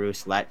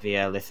 Belarus,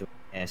 Latvia, Lithuania,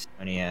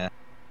 Estonia,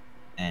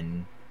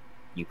 and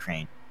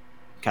Ukraine.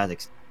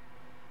 Kazakhstan.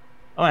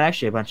 Oh, and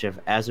actually a bunch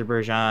of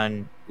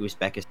Azerbaijan,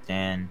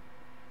 Uzbekistan.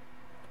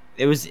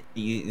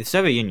 The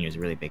Soviet Union was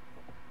really big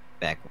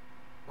back.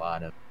 A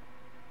lot of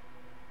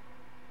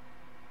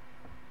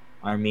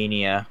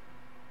Armenia.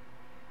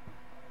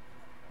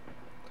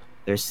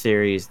 There's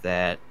theories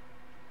that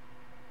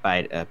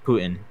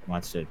Putin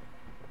wants to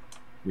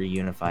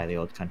reunify the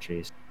old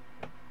countries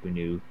to a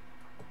new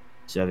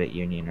Soviet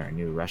Union or a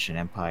new Russian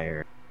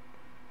Empire.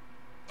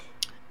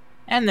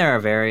 And there are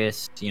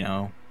various,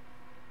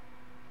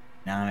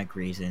 economic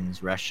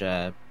reasons.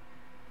 Russia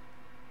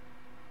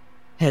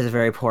has a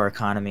very poor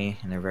economy,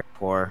 and they're very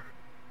poor.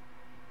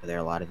 There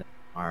a lot of them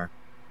are.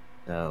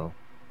 So,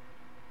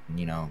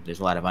 there's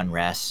a lot of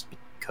unrest,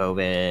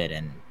 COVID,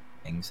 and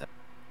things.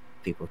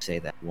 People say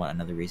that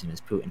another reason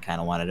is Putin kind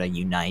of wanted a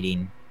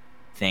uniting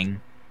thing.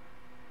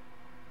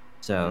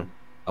 So,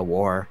 a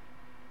war.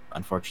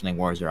 Unfortunately,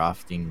 wars are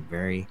often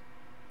very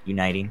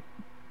uniting.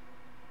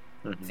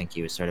 I think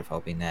he was sort of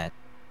hoping that,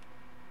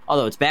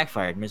 although it's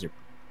backfired miserably.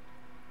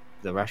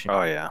 The Russians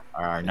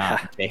are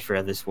not in favor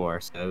of this war,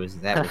 so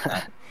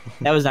that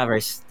was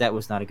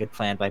not a good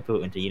plan by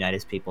Putin to unite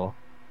his people.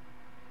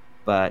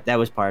 But that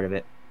was part of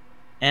it,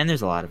 and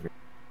there's a lot of it.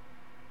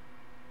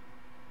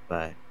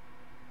 But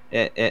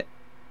it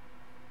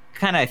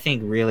kind of, I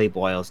think, really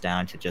boils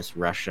down to just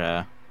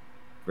Russia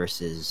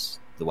versus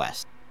the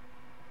West,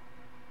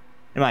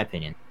 in my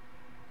opinion.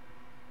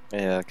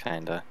 Yeah,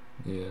 kinda.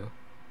 Yeah.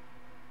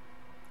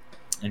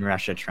 And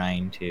Russia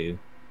trying to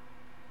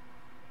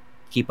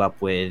keep up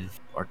with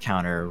or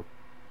counter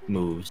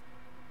moves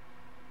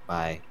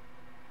by...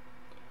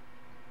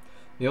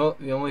 The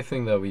only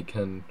thing that we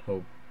can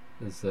hope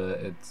is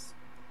that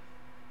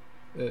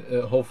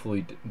it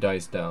hopefully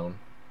dies down.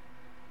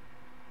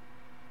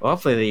 Well,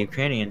 hopefully the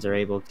Ukrainians are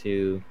able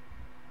to...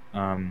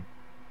 they're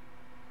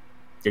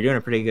doing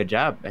a pretty good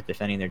job at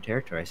defending their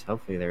territory, so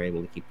hopefully they're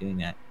able to keep doing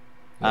that.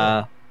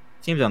 Yeah.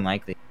 Seems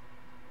unlikely,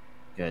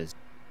 because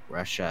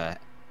Russia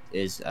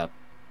is a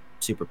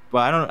super...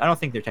 Well, I don't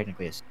think they're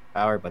technically a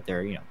superpower, but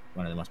they're,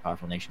 one of the most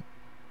powerful nations.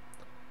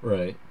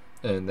 Right.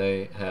 And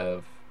they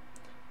have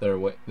their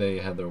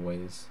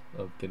ways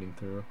of getting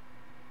through.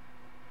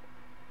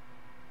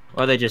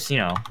 Well, they just,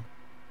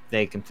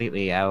 they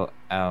completely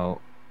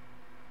outnumber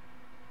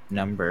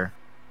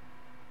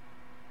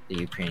the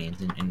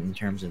Ukrainians in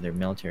terms of their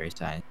military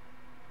size.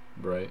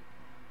 Right.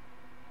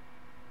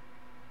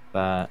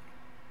 But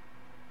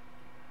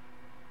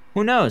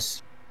who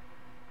knows?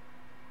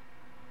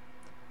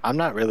 I'm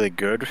not really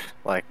good,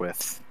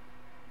 with,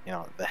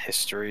 the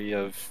history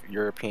of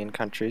European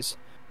countries.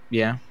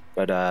 Yeah.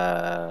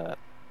 But,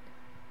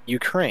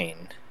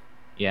 Ukraine.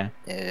 Yeah.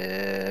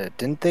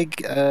 Didn't they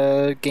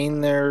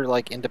gain their,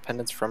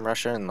 independence from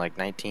Russia in,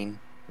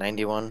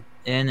 1991?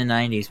 In the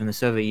 90s, when the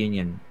Soviet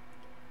Union...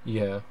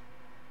 Yeah.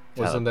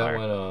 fell Wasn't that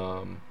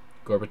apart. when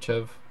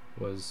Gorbachev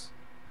was...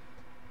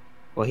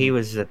 Well, he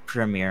was the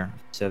premier of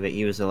Soviet...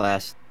 He was the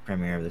last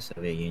premier of the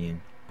Soviet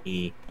Union.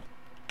 He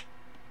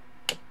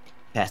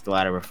passed a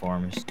lot of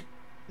reforms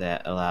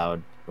that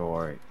allowed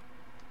for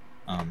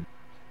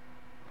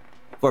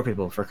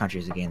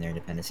countries to gain their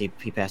independence. He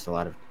passed a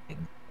lot of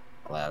things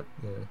allowed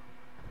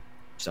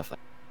stuff like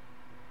that.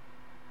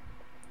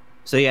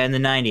 So yeah, in the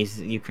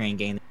 90s, Ukraine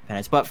gained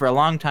independence, but for a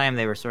long time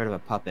they were sort of a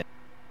puppet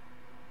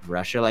of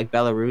Russia. Like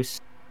Belarus,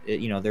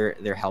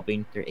 they're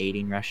helping, they're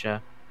aiding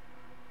Russia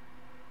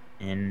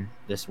in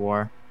this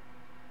war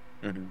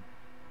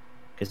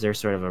because they're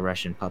sort of a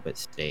Russian puppet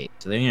state.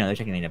 So they're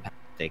taking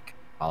independence. They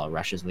follow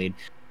Russia's lead.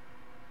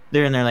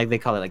 They're in there, they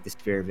call it the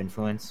sphere of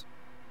influence.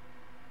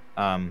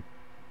 And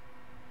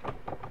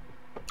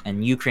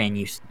Ukraine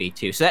used to be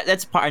too. So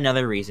that's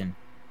another reason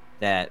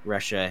that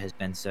Russia has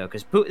been so...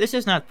 Because this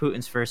is not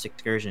Putin's first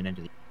excursion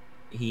into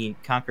the... he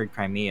conquered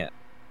Crimea,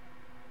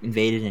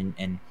 invaded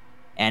and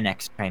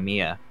annexed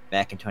Crimea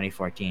back in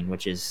 2014,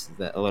 which is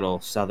a little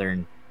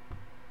southern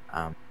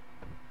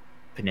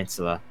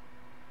peninsula.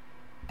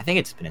 I think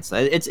it's a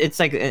peninsula. It's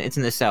like it's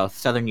in the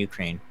southern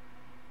Ukraine.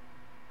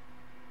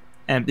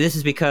 And this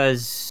is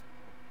because,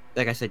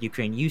 like I said,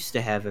 Ukraine used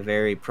to have a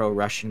very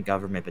pro-Russian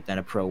government, but then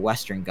a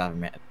pro-Western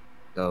government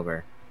took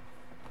over.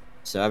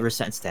 So ever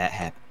since that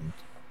happened,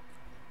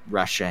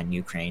 Russia and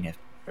Ukraine have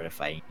started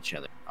fighting each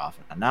other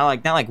often.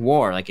 Not like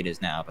war like it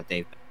is now, but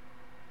they've been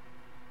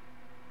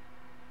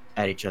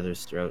at each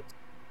other's throats.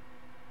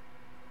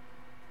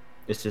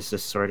 This is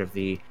just sort of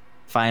the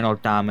final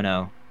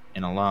domino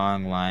in a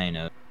long line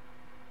of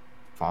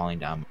falling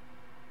dominoes.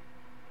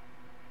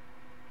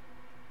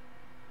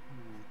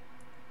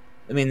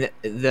 I mean,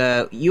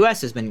 the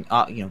U.S. has been,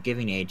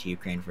 giving aid to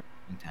Ukraine for a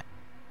long time,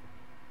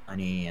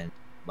 money and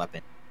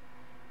weapons.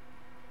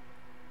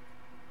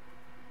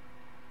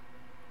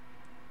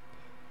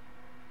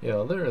 Yeah,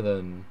 other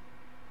than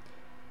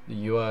the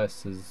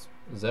U.S., is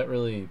that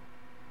really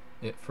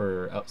it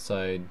for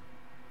outside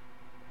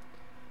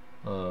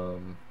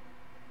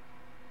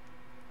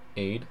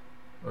aid,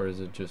 or is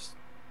it just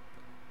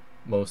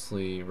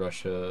mostly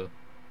Russia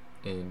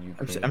and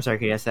Ukraine? I'm sorry,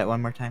 could you ask that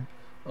one more time?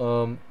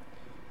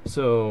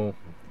 So,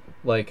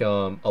 like,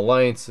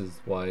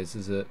 alliances wise,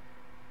 is it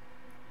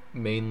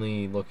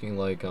mainly looking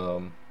like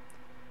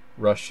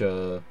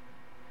Russia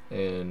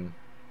and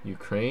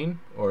Ukraine,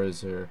 or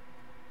is there,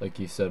 like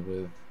you said,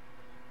 with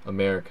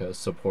America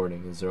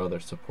supporting, is there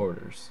other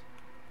supporters?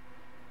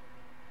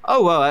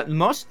 Oh well,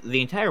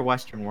 the entire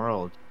Western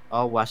world,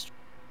 all Western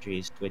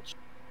countries, which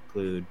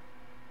include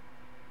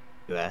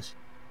U.S.,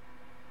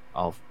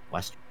 all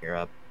Western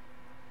Europe,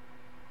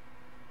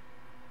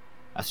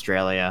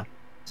 Australia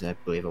is, I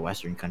believe, a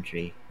Western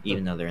country,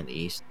 even though they're in the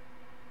East,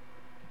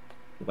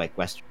 like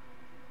Western.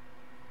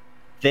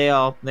 They're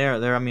all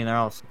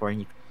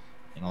supporting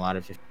Ukraine. A lot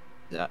of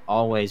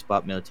always,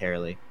 but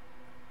militarily.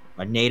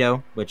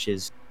 NATO, which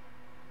is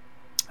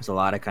there's a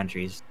lot of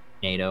countries.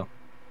 NATO,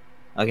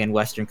 again,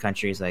 Western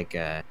countries like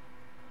I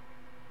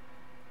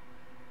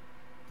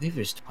believe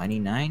there's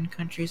 29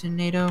 countries in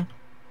NATO.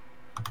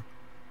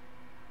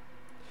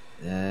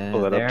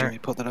 Pull that up, Jimmy.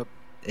 Pull that up.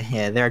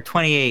 Yeah, there are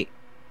 28.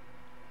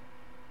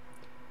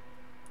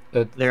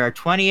 There are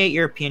 28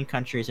 European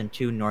countries and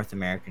 2 North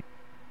American.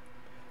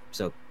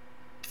 So,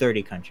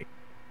 30 countries.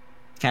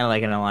 Kind of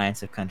like an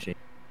alliance of countries.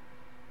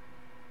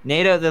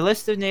 NATO. The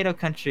list of NATO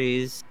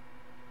countries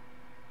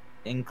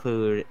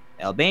include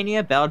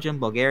Albania, Belgium,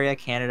 Bulgaria,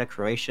 Canada,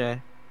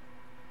 Croatia,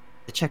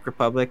 the Czech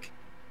Republic.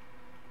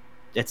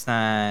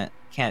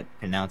 Can't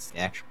pronounce the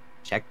actual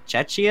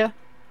Czechia.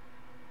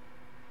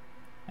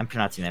 I'm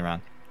pronouncing that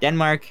wrong.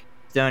 Denmark,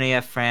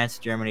 Estonia, France,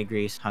 Germany,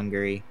 Greece,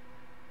 Hungary,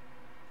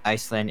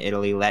 Iceland,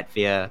 Italy,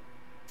 Latvia,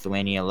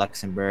 Lithuania,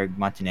 Luxembourg,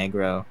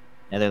 Montenegro,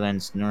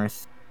 Netherlands,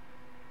 North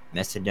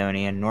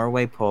Macedonia,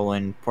 Norway,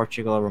 Poland,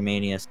 Portugal,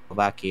 Romania,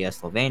 Slovakia,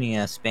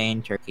 Slovenia,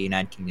 Spain, Turkey,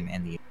 United Kingdom,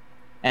 and the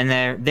and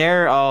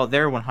they're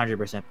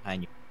 100%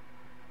 behind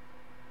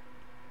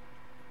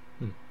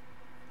you.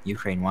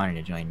 Ukraine wanted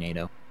to join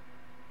NATO,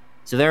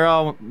 so they're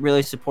all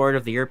really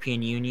supportive. The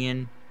European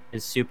Union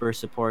is super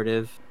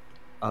supportive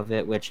of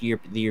it, which the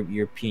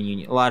European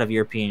Union, a lot of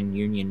European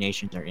Union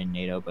nations are in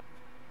NATO, but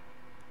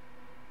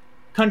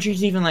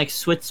countries even like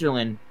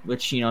Switzerland,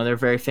 which they're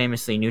very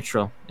famously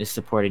neutral, is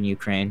supporting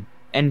Ukraine.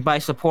 And by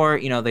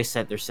support, they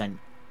said they're sending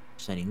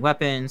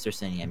weapons, they're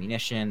sending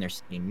ammunition, they're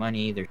sending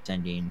money, they're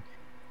sending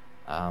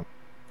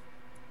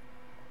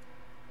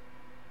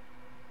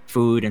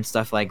food and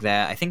stuff like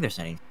that. I think they're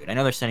sending food. I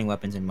know they're sending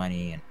weapons and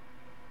money,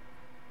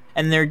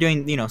 and they're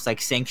doing it's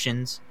like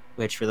sanctions,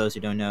 which for those who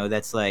don't know,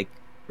 that's like,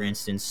 for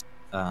instance,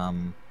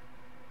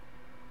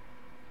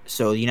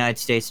 so the United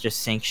States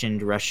just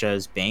sanctioned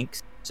Russia's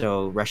banks,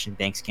 so Russian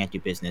banks can't do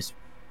business.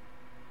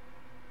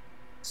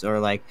 So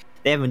like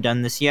they haven't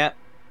done this yet.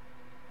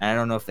 And I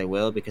don't know if they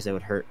will, because it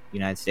would hurt the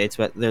United States,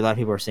 but there are a lot of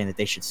people who are saying that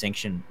they should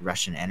sanction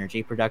Russian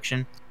energy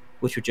production,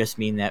 which would just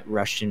mean that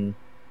Russian,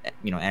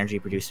 energy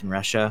produced in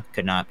Russia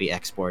could not be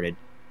exported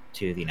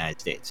to the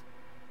United States,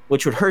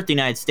 which would hurt the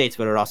United States,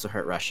 but it would also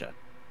hurt Russia.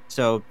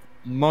 So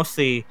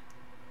mostly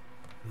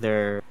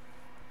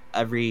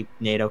every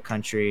NATO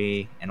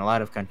country and a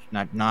lot of countries,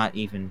 not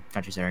even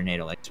countries that are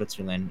NATO, like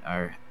Switzerland,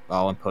 are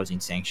all imposing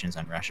sanctions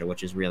on Russia,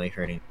 which is really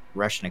hurting.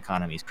 Russian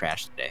economy's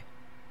crashed today.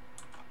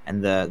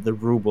 And the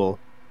ruble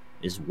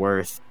is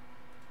worth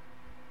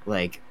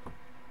let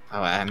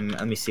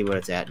me see what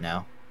it's at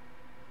now.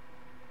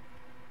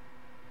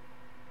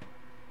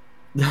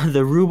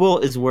 The ruble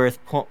is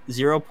worth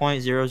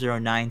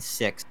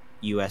 0.0096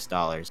 US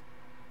dollars.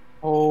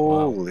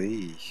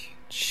 Holy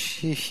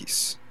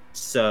jeez.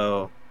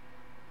 So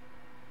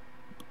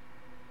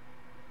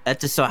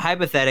that's so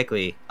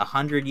hypothetically,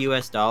 100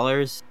 US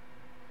dollars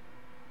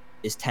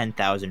is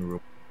 10,000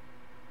 rubles.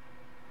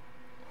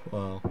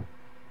 Wow.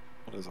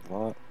 That is a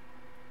lot.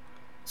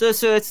 So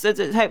it's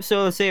a type.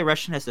 So let's say a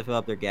Russian has to fill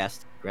up their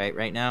gas tank,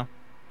 right now.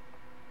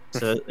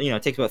 So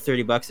it takes about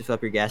 $30 to fill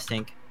up your gas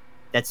tank.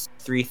 That's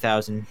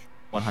 3,000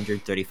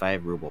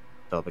 135 ruble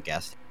fill up a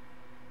gas station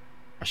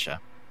in Russia.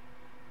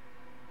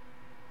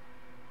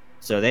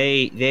 So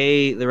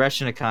the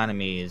Russian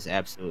economy is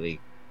absolutely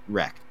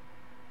wrecked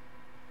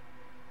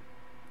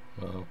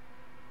Wow.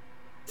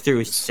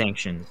 through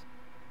sanctions.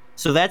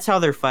 So that's how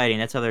they're fighting.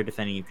 That's how they're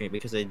defending Ukraine,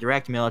 because a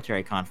direct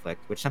military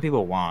conflict, which some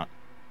people want,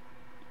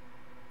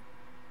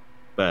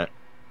 but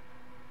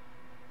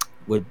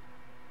would,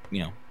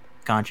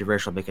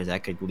 controversial because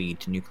that could lead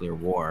to nuclear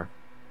war.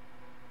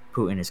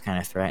 Putin has kind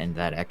of threatened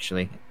that,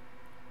 actually.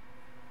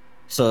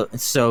 So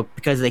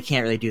because they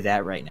can't really do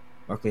that right now,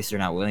 or at least they're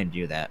not willing to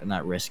do that, and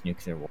not risk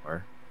nuclear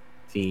war,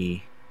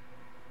 the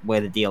way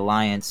that the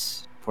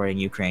alliance supporting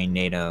Ukraine,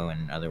 NATO,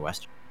 and other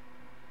Western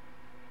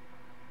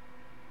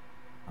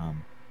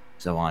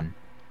so on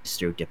is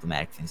through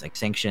diplomatic things like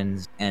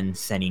sanctions and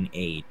sending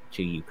aid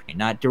to Ukraine.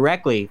 Not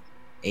directly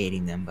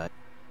aiding them, but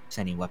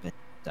sending weapons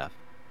and stuff.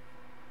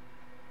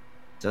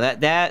 So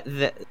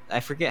that I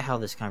forget how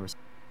this conversation.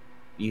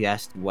 You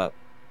asked what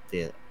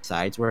the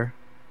sides were.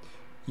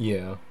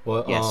 Yeah.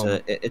 Well. Yeah. So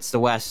it's the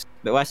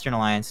Western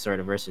Alliance sort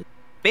of versus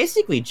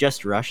basically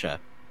just Russia.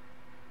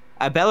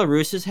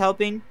 Belarus is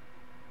helping.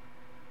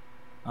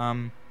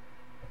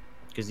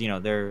 Because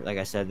they're, like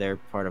I said, they're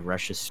part of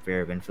Russia's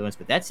sphere of influence,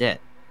 but that's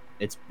it.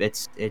 It's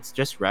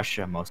just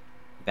Russia, most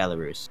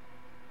Belarus,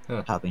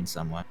 helping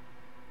somewhat.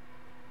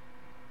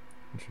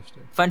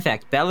 Interesting. Fun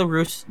fact: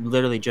 Belarus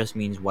literally just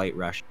means White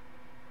Russia.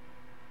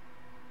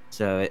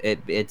 So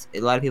it's a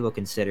lot of people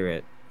consider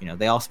it.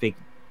 They all speak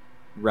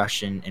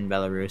Russian in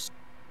Belarus.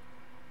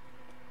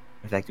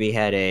 In fact, we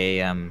had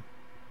a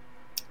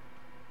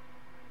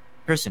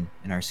person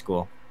in our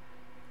school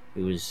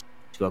who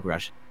spoke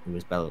Russian, who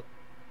was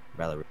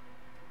Belarus.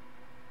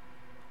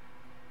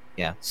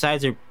 Yeah,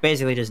 sides are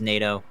basically just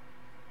NATO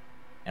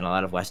and a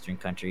lot of Western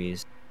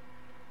countries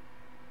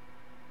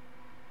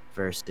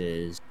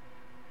versus,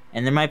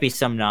 and there might be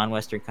some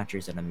non-Western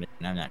countries that I'm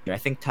not sure. I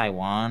think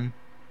Taiwan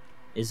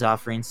is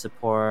offering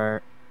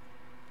support.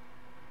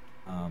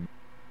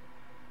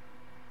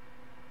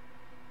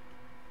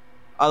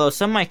 Although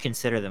some might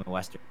consider them a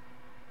Western.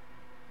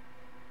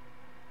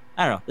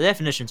 I don't know. The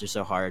definitions are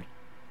so hard,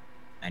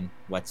 and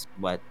what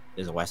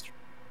is a Western?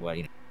 What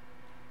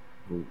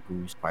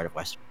who's part of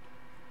Western?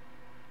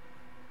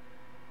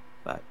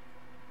 But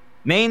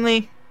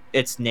mainly,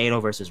 it's NATO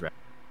versus Russia.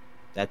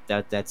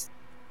 That's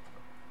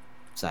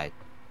side.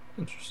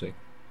 Interesting.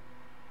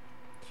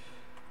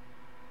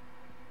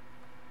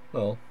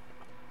 Well,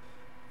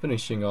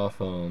 finishing off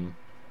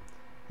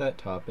that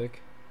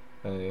topic,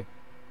 I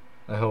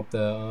hope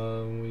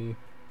that we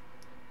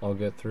all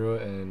get through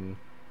it and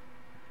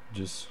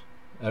just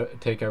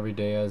take every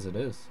day as it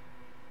is.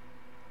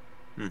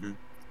 Mm-hmm.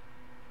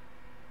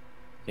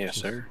 Yes,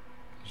 sir.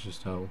 It's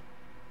just how we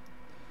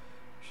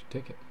should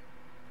take it.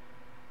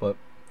 But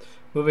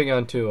moving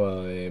on to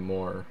a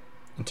more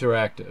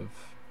interactive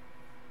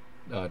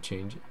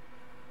change,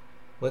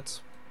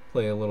 let's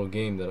play a little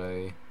game that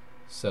I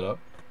set up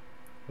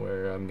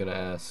where I'm going to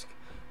ask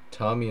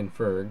Tommy and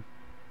Ferg,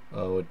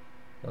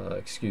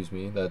 excuse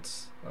me,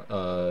 that's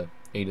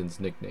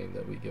Aiden's nickname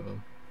that we give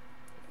him,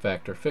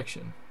 fact or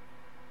fiction.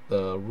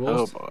 The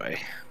rules. Oh boy.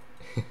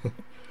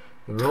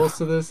 The rules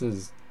to this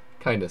is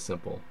kind of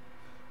simple.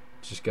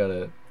 Just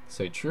gotta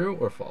say true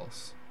or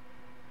false,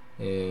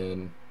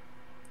 and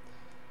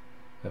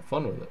have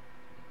fun with it.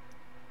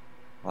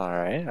 All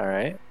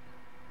right.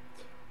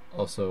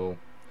 Also,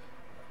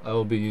 I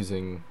will be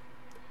using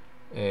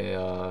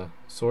a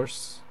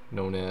source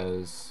known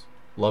as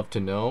Love to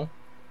Know,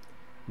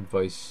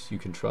 advice you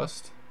can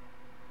trust,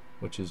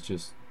 which is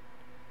just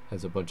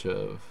has a bunch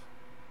of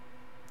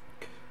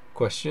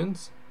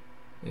questions,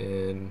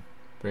 and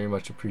very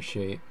much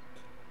appreciate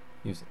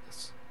using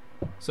this.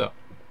 So,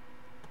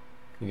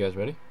 you guys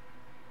ready?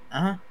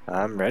 I'm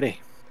ready.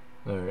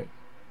 All right.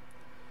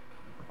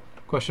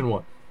 Question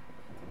 1.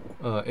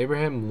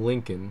 Abraham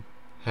Lincoln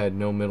had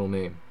no middle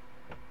name.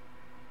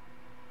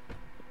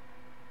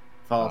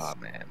 False. Oh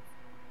man.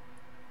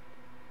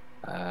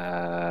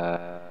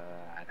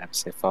 I'd have to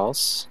say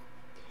false.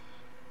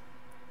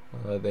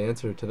 The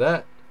answer to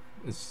that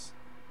is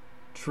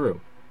true.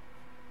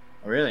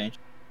 Oh, really?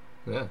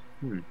 Yeah.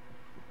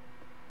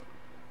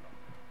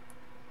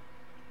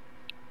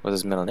 What's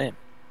his middle name?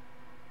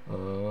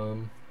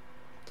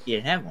 He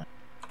didn't have one.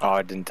 Oh,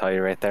 I didn't tell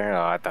you right there.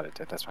 Oh, I thought it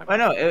did. That's my Oh bad.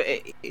 no!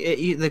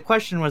 The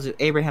question was if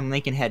Abraham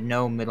Lincoln had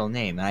no middle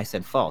name, and I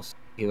said false.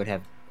 He would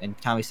have, and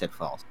Tommy said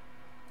false.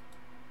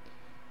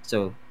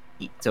 But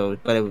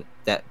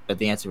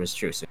the answer was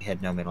true. So he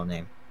had no middle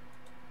name,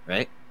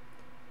 right?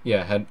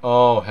 Yeah, had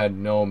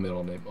no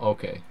middle name.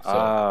 Okay. So,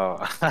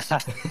 Oh.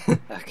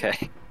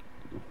 Okay.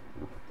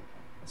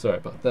 sorry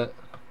about that.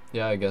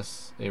 Yeah, I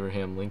guess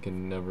Abraham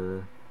Lincoln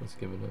never was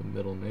given a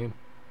middle name.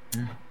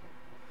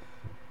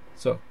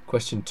 So,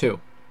 question 2.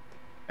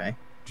 Okay.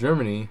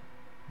 Germany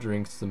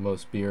drinks the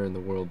most beer in the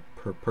world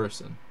per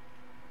person.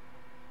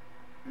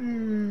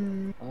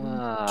 True.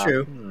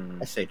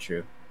 I say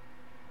true.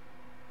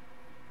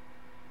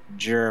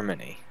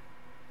 Germany.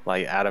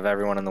 Like, out of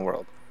everyone in the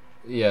world.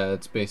 Yeah,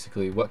 it's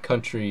basically what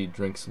country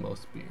drinks the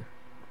most beer,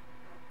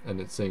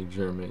 and it's saying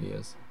Germany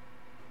is.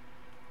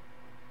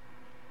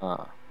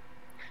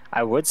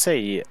 I would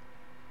say,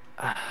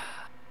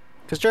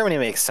 because Germany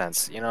makes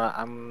sense. You know,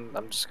 I'm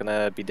just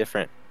gonna be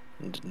different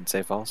and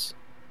say false.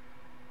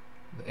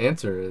 The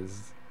answer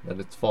is that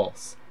it's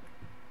false.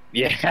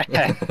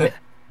 Yeah.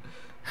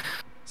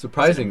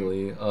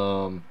 Surprisingly,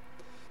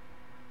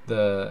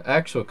 the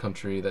actual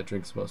country that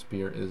drinks most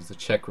beer is the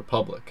Czech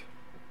Republic.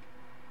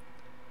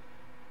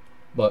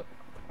 But,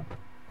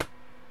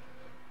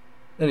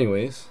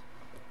 anyways,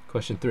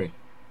 question 3.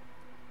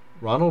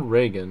 Ronald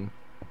Reagan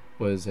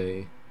was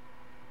a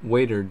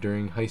waiter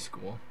during high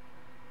school.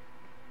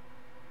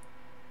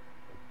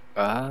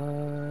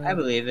 I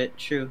believe it.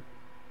 True.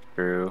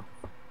 True.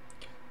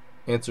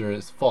 Answer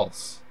is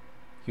false.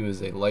 He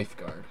was a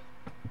lifeguard.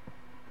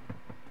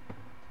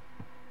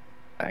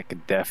 I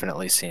could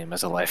definitely see him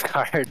as a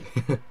lifeguard.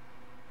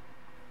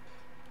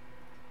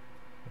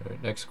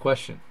 Alright, next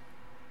question.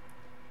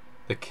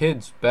 The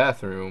kids'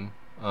 bathroom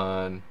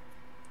on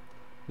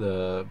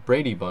the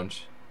Brady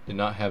Bunch did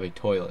not have a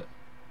toilet.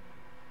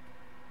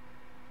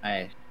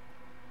 I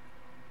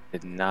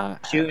Did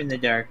not. shoot in the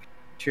dark.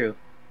 True.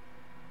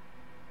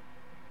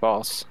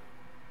 False.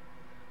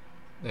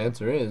 The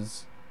answer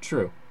is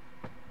true.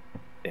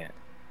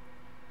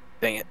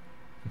 Dang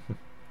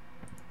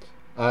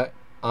it.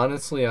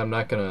 Honestly, I'm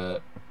not gonna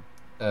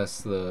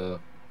ask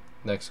the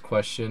next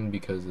question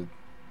because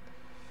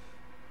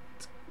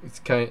it's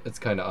kind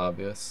of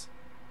obvious.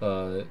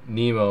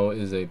 Nemo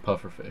is a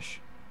pufferfish.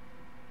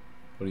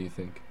 What do you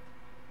think?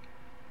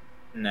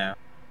 No,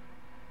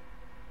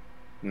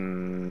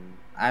 Mm,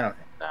 I don't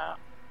think.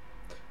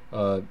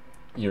 nah.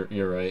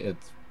 You're right.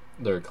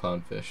 They're a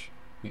clownfish.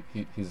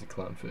 He's a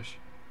clownfish.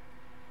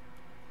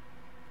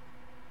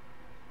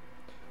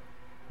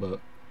 But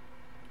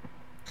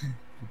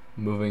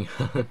moving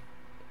on.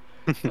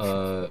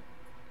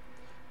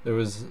 There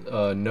was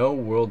no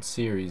World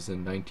Series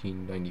in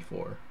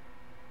 1994.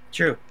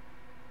 True.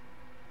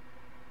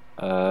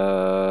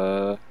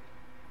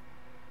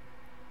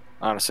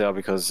 Honestly, all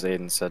because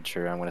Aiden said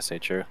true, I'm gonna say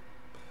true.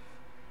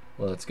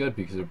 Well, that's good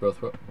because they're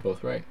both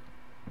right.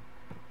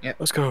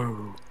 Let's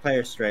go.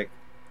 Player strike.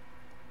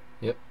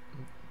 It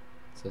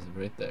says it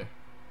right there.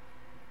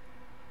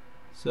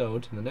 So,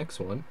 to the next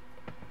one.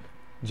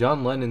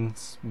 John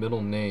Lennon's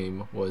middle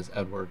name was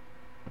Edward.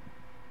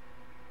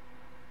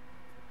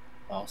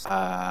 False.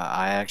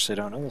 I actually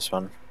don't know this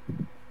one.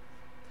 You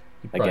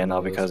probably Again, know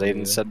all this because one Aiden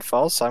either. said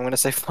false, I'm gonna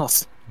say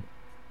false.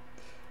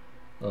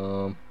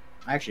 I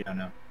actually don't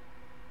know.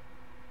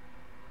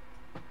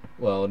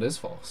 Well, it is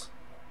false.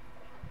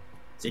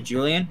 Is it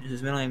Julian? Is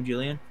his middle name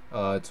Julian?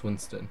 It's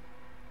Winston.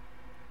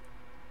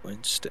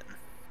 Winston.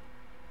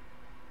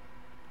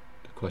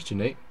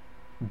 Question 8.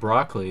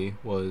 Broccoli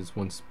was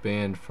once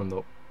banned from the...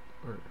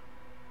 Or,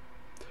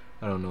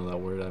 I don't know that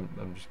word.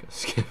 I'm just going to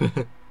skip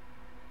it.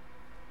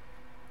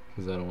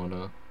 Because I don't want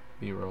to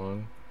be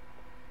wrong.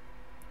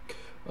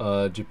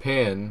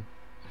 Japan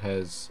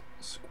has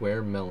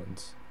square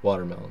melons.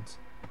 Watermelons.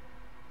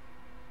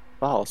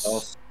 False.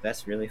 False.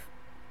 That's really.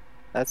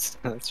 That's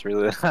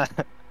really.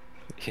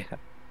 Yeah.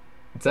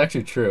 It's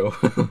actually true.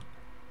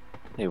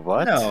 Hey,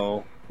 what?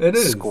 No, It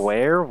is.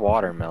 Square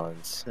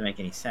watermelons. doesn't make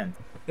any sense.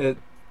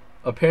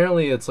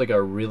 Apparently it's like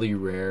a really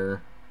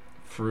rare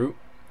fruit,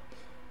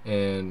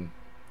 and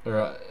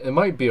or it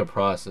might be a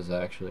process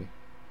actually.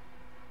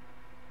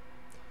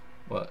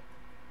 But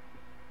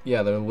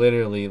yeah, they're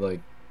literally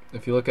like,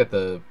 if you look at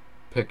the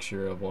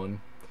picture of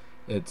one,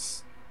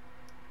 it's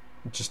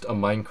just a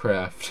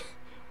Minecraft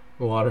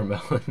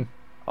watermelon.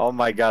 Oh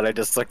my god, I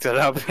just looked it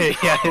up.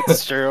 Yeah,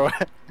 it's true.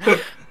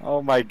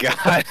 Oh my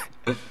god.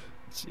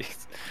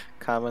 Jeez.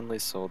 Commonly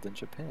sold in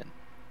Japan.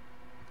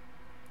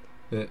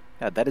 It-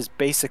 Yeah, that is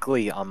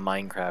basically a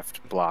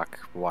Minecraft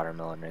block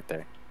watermelon right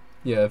there.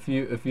 Yeah, if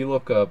you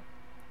look up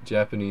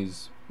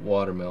Japanese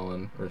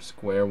watermelon or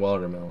square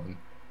watermelon,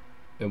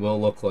 it will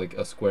look like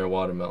a square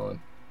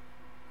watermelon.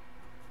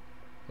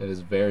 It is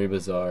very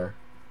bizarre.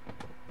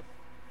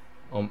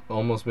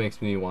 Almost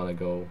makes me want to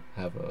go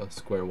have a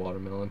square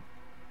watermelon.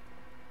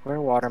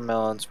 Square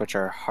watermelons, which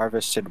are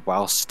harvested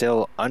while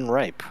still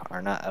unripe,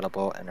 are not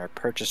edible and are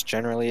purchased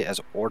generally as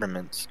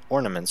ornaments,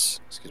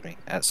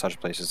 at such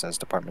places as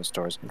department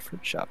stores and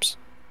fruit shops.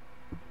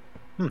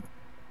 I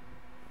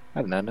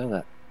did not know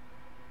that.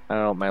 I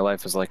don't know what my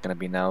life is like going to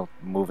be now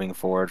moving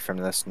forward from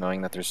this,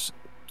 knowing that there's,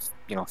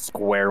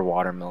 square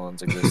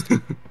watermelons exist.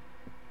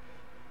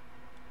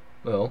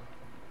 Well,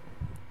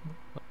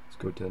 let's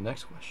go to the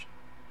next question.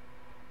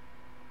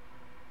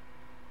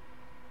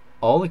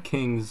 All the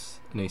kings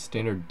in a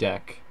standard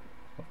deck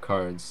of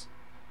cards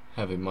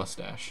have a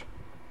mustache.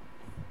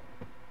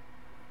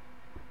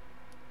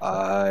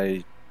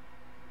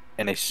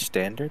 In a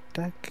standard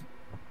deck?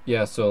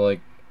 Yeah, so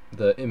like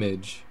the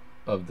image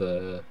of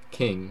the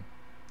king,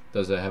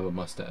 does it have a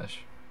mustache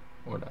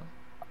or not?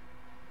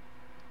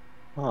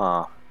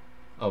 Huh.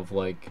 Of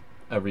like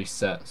every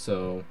set.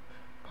 So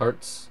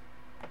hearts,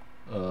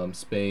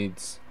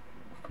 spades,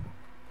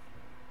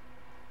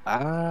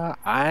 Oh,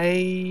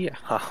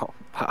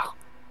 wow.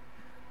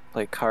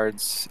 Play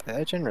cards.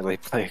 I generally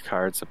play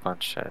cards a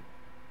bunch.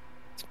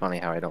 It's funny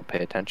how I don't pay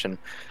attention.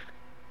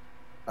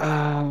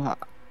 I'm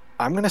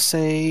gonna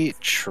say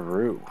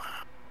true.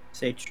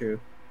 Say true.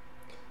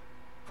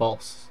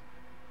 False.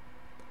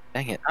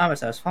 Dang it.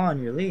 Thomas, I was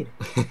following your lead.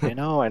 I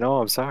know,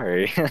 I'm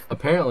sorry.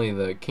 Apparently,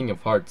 the King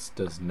of Hearts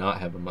does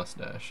not have a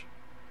mustache,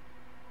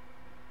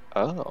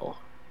 Oh,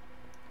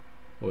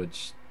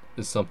 which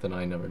is something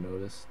I never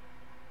noticed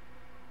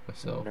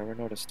myself. never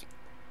noticed.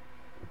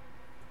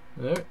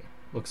 Alright.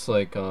 Looks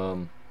like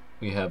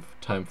we have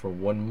time for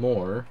one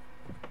more.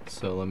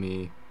 So let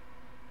me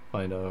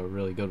find a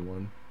really good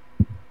one.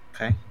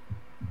 Okay.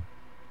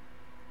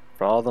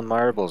 For all the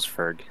marbles,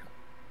 Ferg.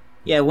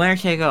 Yeah, winner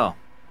take all.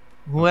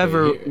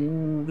 Whoever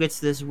Okay, gets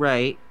this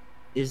right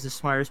is the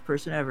smartest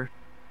person ever.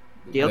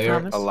 Deal, There-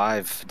 Thomas?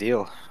 Alive,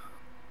 deal.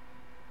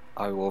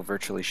 I will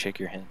virtually shake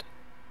your hand.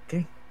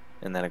 Okay.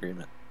 In that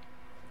agreement.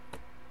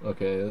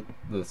 Okay,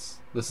 this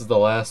is the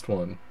last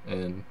one,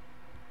 and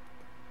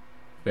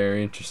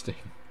very interesting.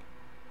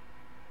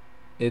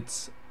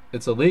 It's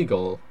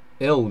illegal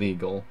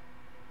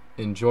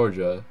in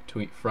Georgia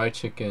to eat fried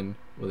chicken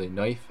with a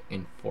knife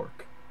and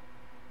fork.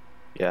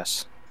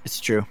 Yes, It's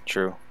true.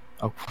 true.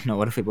 Oh, no,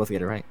 what if we both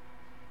get it right?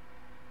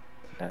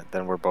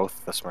 Then we're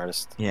both the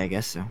smartest. Yeah, I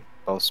guess so.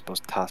 Both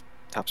top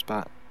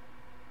spot.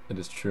 It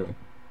is true.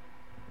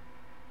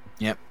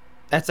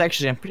 That's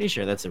actually, I'm pretty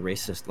sure that's a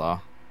racist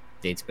law.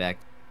 Dates back.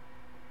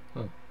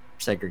 Huh.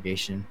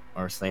 Segregation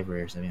or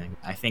slavery or something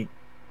like that. I think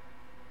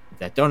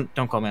that. Don't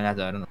call me on that,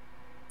 though. I don't know.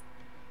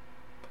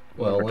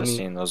 Well, We're let just me.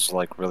 seeing those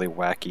like really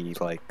wacky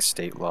like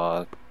state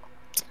law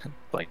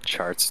like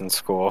charts in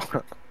school.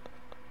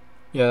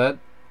 Yeah,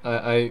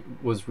 that I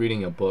was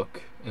reading a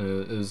book,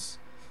 and it was,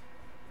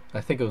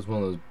 I think it was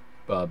one of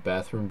those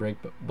bathroom break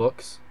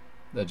books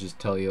that just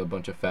tell you a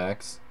bunch of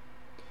facts,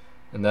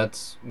 and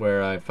that's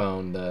where I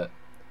found that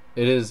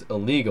it is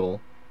illegal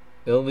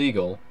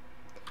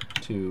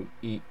to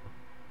eat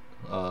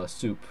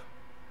soup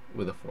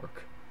with a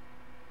fork.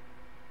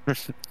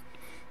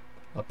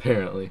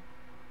 Apparently,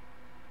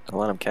 Don't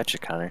let him catch you,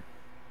 Connor.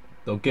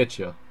 they'll get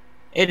you.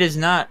 It is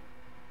not.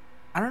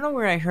 I don't know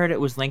where I heard it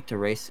was linked to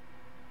race,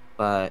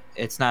 but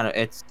it's not.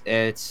 It's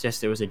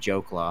just it was a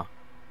joke law.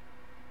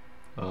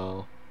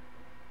 Oh,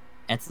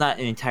 And it's not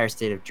an entire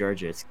state of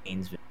Georgia. It's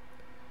Gainesville.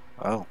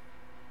 Oh,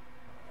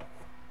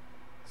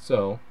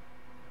 so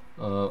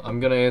I'm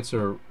gonna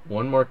answer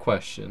one more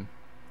question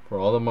for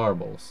all the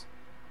marbles,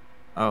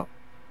 Oh,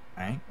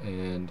 right.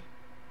 and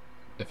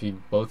if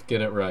you both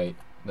get it right,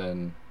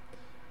 then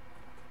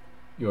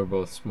you're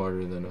both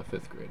smarter than a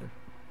fifth grader.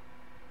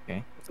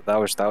 so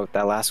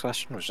that last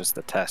question was just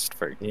the test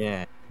for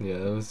Yeah. Yeah,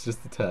 that was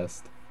just a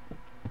test.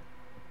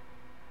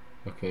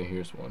 Okay,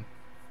 here's one.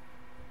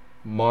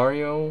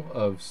 Mario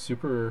of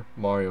Super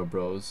Mario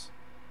Bros.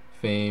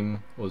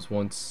 Fame was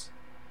once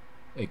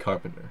a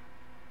carpenter.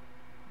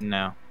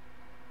 No,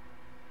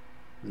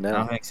 I no.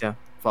 don't think so.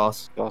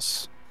 False.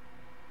 False.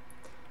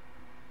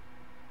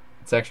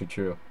 It's actually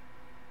true.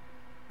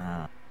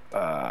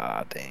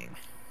 Dang.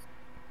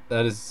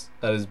 That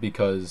is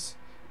because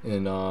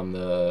in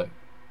the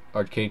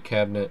arcade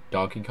cabinet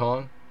Donkey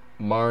Kong,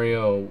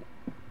 Mario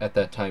at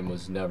that time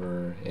was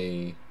never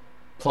a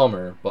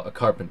plumber but a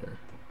carpenter.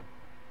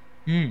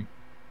 Hmm.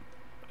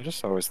 I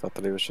just always thought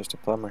that he was just a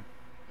plumber.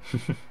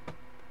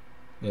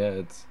 Yeah,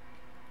 it's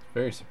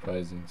very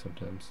surprising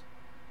sometimes.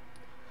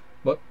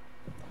 But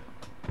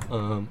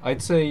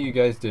I'd say you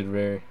guys did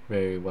very,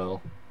 very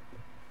well.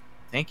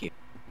 Thank you.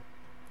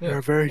 Yeah.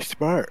 You're very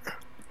smart.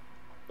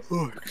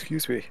 Oh,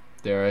 excuse me.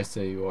 Dare I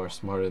say you are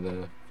smarter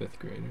than a fifth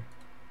grader?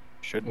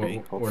 Should be.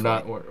 We're Hopefully.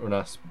 not we're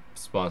not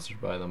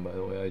sponsored by them, by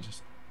the way. I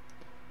just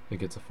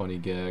think it's a funny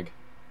gag.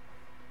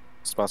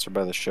 Sponsored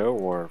by the show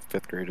or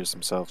fifth graders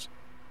themselves.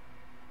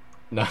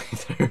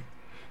 Neither.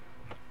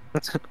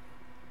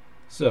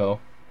 So,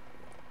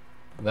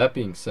 that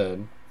being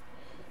said,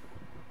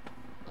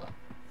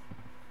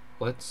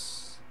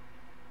 let's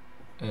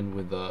end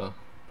with a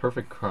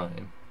perfect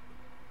crime.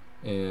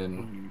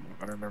 And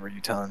I remember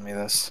you telling me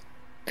this.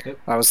 Yep.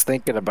 I was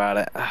thinking about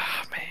it.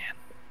 Ah,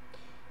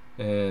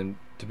 man. and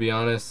to be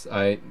honest,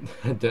 I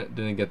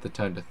didn't get the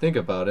time to think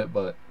about it,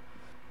 but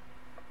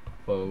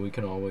we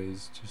can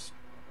always just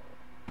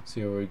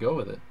see where we go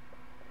with it.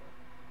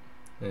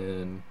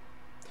 And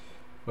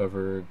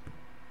whoever,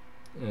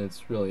 and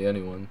it's really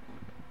anyone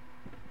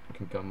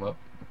can come up,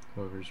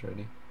 whoever's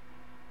ready.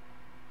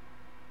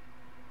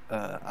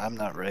 I'm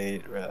not ready.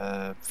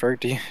 Ferg,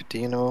 do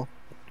you know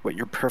what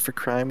your perfect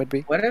crime would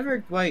be? Whatever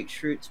Dwight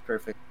Schrute's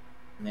perfect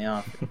in the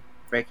office.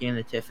 Breaking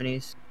into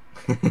Tiffany's.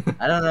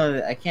 I don't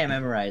know. I can't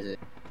memorize it.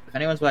 If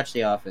anyone's watched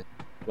The Office,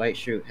 Dwight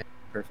Schrute had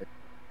perfect.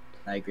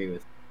 I agree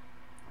with.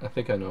 I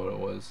think I know what it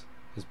was.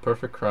 His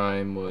perfect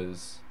crime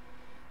was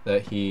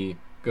that he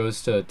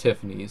goes to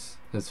Tiffany's.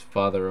 His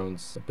father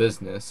owns a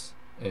business,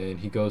 and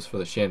he goes for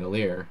the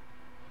chandelier,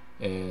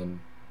 and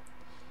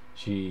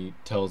she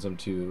tells him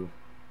to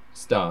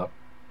stop,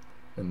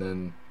 and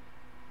then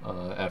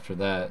after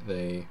that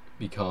they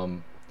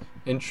become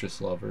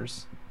interest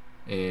lovers,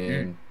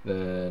 and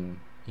then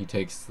he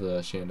takes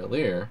the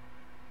chandelier.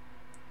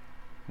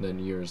 Then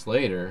years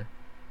later,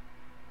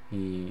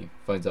 he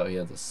finds out he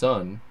has a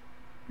son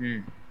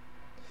Mm.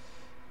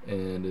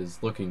 and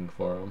is looking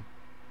for him.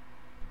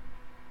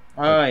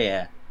 Oh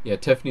yeah. Yeah,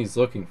 Tiffany's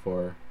looking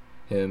for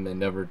him and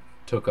never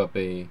took up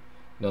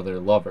another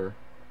lover,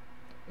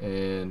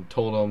 and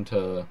told him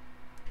to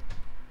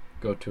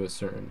go to a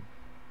certain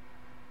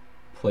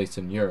place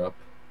in Europe,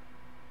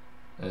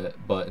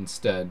 but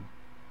instead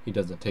he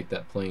doesn't take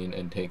that plane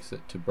and takes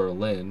it to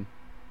Berlin,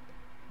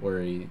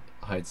 where he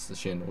hides the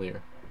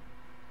chandelier.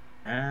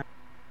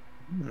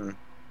 Hmm.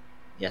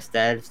 Yes,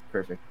 that is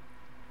perfect.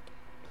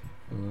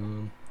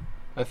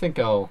 I think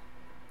I'll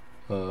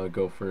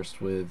go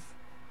first with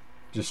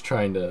just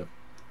trying to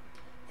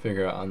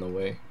figure out on the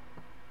way.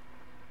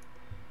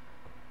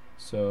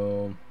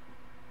 So,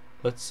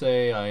 let's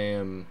say I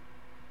am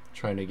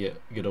trying to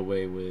get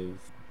away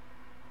with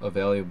a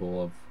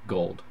valuable of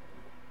gold.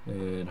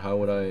 And how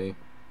would I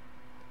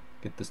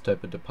get this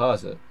type of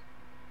deposit?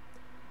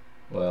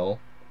 Well,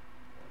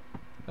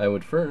 I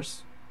would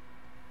first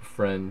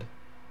befriend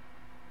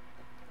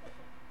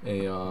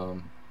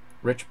a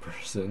rich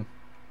person,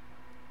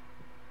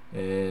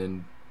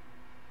 and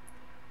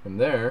from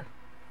there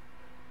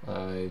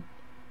I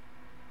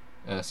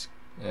ask,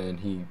 and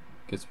he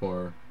gets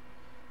more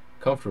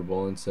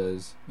comfortable and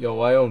says, "Yo,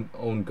 I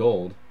own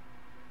gold."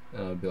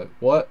 And I'd be like,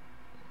 "What?"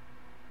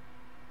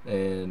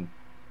 And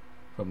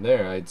from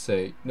there I'd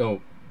say,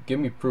 "No, give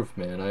me proof,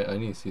 man. I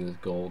need to see this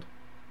gold."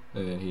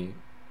 And then he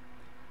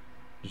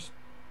just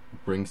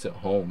brings it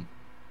home,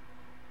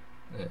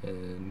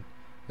 and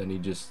then he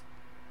just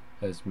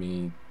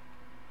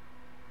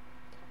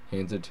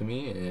hands it to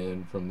me,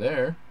 and from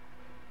there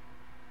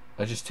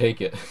I just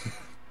take it.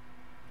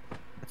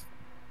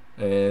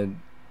 And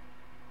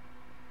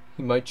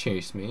he might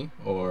chase me,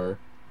 or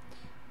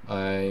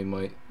he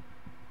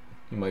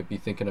might be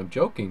thinking I'm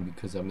joking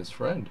because I'm his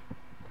friend.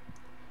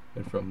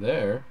 And from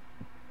there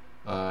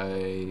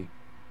I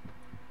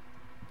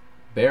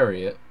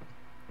bury it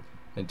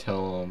and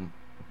tell him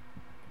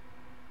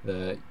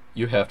that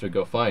you have to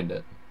go find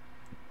it.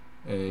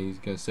 And he's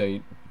gonna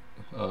say,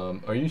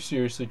 "Are you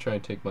seriously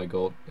trying to take my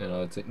gold?" And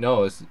I'd say,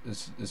 "No, it's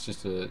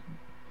just a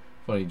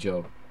funny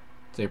joke.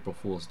 It's April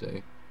Fool's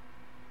Day.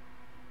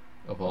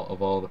 Of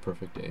all the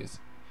perfect days."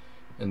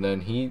 And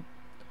then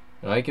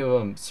I give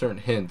him certain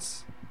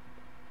hints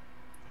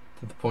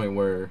to the point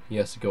where he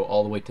has to go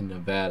all the way to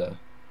Nevada.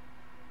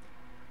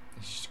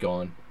 He's just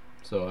gone.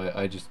 So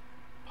I just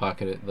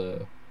pocketed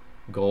the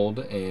gold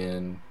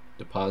and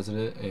deposit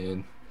it,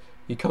 and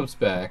he comes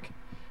back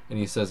and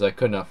he says I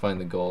could not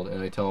find the gold,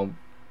 and I tell him,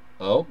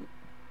 "Oh,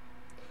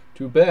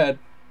 too bad.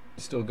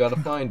 You still gotta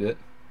find it."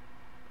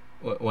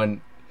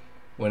 When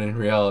in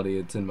reality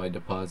it's in my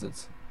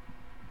deposits.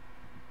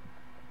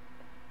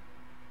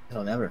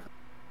 He'll never.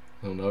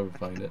 He'll never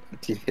find it.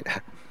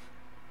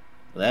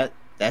 Yeah.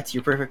 That's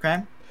your perfect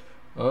crime.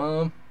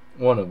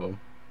 One of them.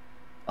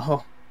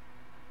 Oh,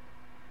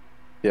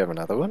 You have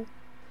another one?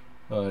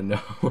 No.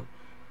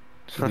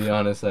 To be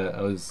honest,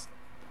 I was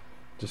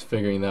just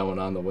figuring that one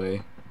on the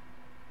way.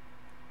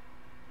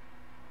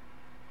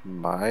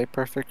 My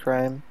perfect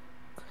crime?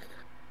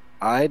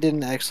 I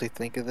didn't actually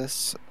think of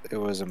this. It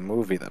was a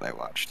movie that I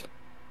watched.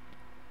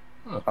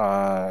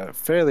 Huh.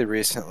 Fairly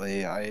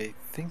recently. I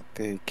think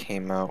they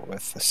came out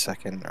with the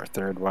second or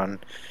third one.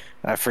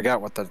 I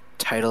forgot what the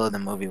title of the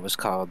movie was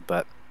called,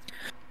 but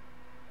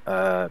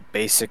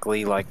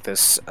basically like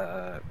this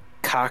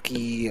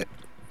cocky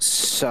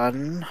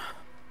son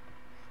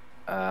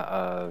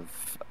well,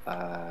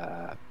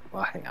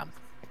 hang on.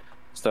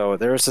 So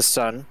there's a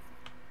son,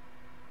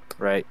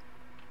 right?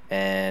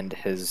 And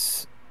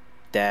his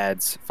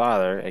dad's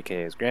father,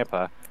 aka his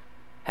grandpa,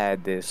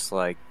 had this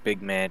like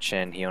big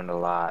mansion. He owned a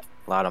lot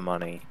of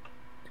money,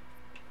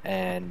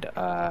 and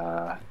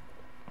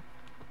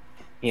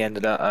he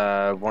ended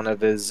up one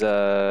of his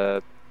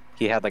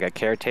he had like a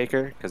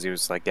caretaker because he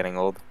was like getting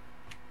old,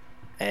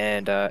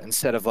 and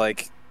instead of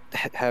like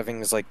having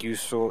his like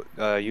usual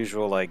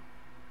like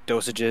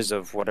dosages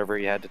of whatever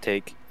he had to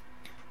take,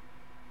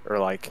 or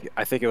like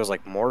I think it was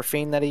like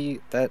morphine that he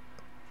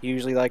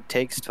usually like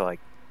takes to like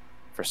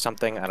for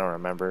something, I don't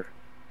remember.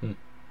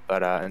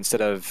 But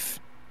instead of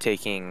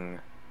taking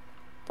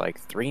like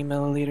 3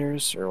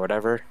 milliliters or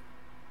whatever,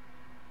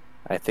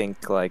 I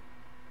think like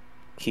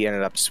he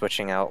ended up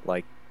switching out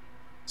like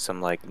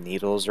some like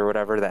needles or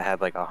whatever that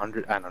had like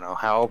 100. I don't know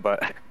how,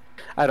 but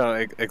I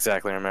don't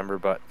exactly remember.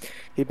 But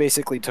he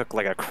basically took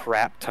like a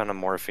crap ton of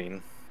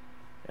morphine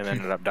and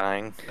ended up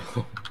dying.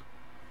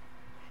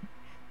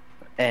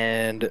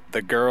 And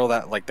the girl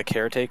that like the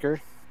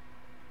caretaker,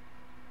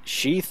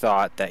 she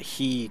thought that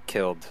he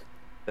killed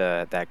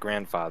that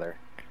grandfather,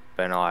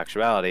 but in all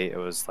actuality, it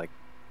was like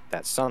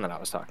that son that I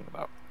was talking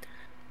about.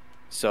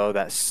 So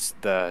that's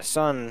the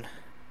son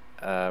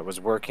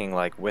was working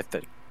like with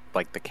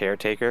the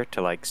caretaker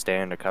to like stay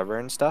undercover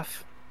and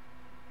stuff.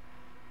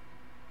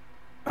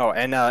 Oh,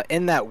 and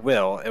in that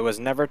will, it was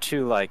never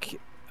to like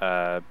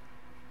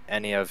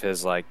any of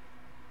his like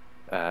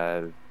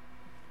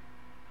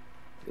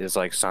his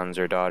like sons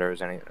or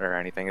daughters or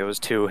anything. It was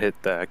to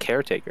hit the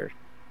caretaker,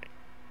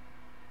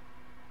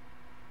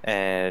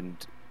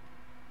 and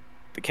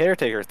the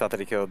caretaker thought that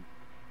he killed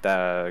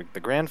the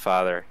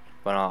grandfather,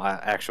 but in all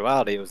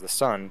actuality, it was the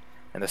son,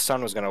 and the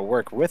son was going to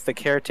work with the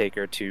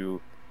caretaker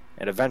to,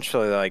 and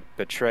eventually like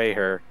betray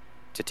her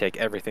to take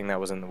everything that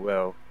was in the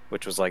will,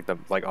 which was like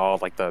all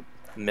like the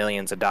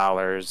millions of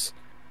dollars,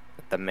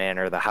 the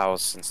manor, the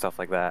house, and stuff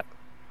like that.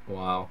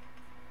 Wow.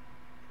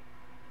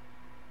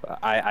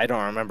 I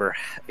don't remember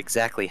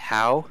exactly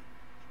how,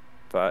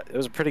 but it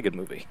was a pretty good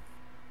movie.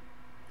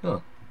 Huh.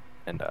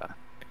 And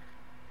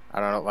I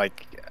don't know,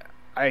 like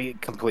I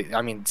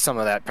mean, some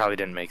of that probably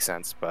didn't make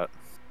sense, but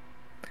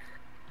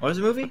What was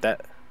the movie?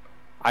 that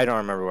I don't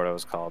remember what it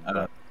was called,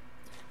 but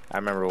I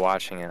remember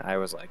watching it. I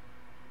was like,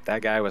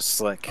 that guy was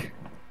slick.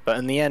 But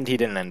in the end, he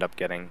didn't end up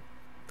getting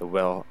the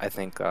will. I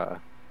think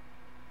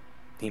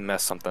he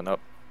messed something up,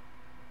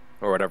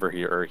 or whatever.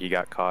 He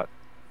got caught,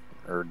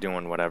 or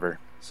doing whatever.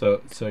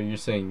 So you're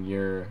saying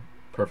your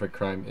perfect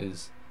crime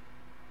is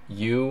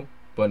you,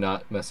 but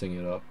not messing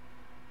it up.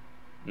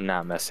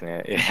 Not messing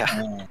it.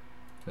 Yeah,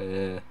 Uh,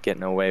 Yeah.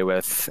 getting away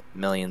with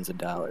millions of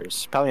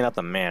dollars. Probably not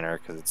the manor,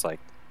 because it's like,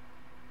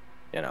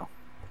 you know,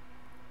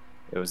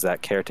 it was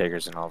that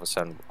caretaker's, and all of a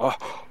sudden,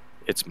 oh,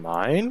 it's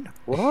mine.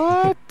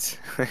 What?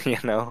 You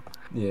know.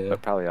 Yeah.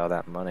 But probably all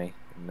that money,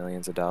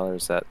 millions of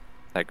dollars that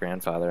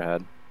grandfather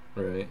had.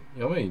 Right.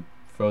 You know how many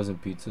frozen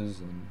pizzas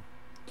and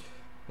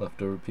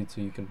leftover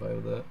pizza you can buy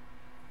with that?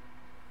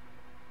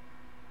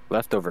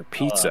 Leftover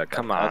pizza,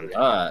 come on.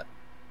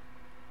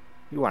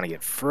 You want to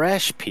get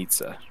fresh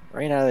pizza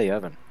right out of the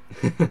oven.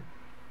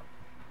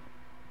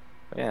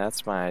 Yeah,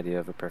 that's my idea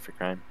of a perfect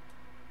crime.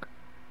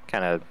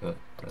 Kind of I like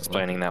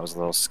explaining it. that was a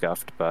little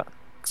scuffed, but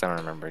because I don't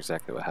remember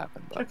exactly what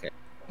happened. But Okay.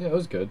 Yeah, it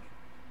was good.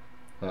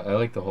 I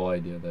like the whole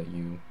idea that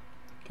you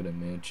get a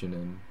mansion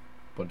and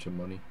a bunch of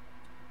money.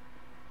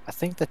 I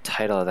think the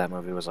title of that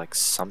movie was like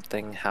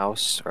something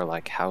house, or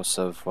like House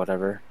of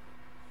whatever.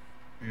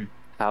 Hmm.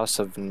 Was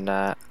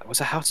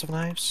it House of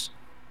Knives?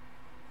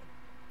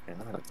 Here,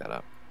 let me look that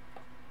up.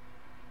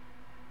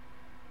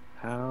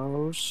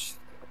 House.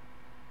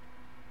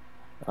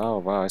 Oh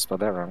wow, I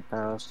spelled that wrong.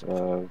 House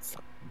of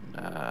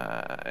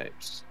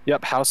Knives.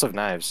 Yep, House of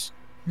Knives.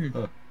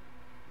 Huh.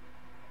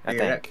 I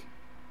Figure it out. think.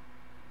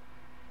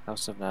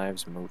 House of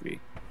Knives movie.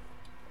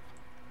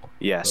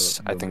 Yes,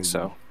 The I think movie.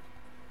 so.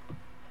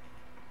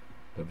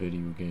 A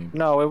video game.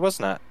 No, it was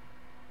not.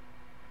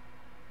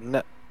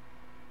 No,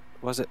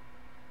 was it?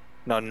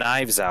 No,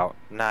 Knives Out.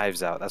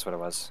 Knives Out. That's what it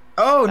was.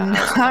 Oh, Not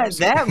House of not Knives.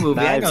 that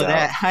movie. Knives I know Out.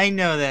 that. I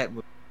know that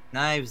movie.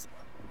 Knives.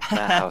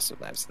 Not House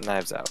of Knives.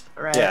 Knives Out.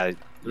 Right. Yeah.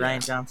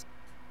 Ryan Johnson.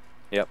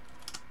 Yep.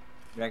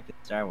 Directed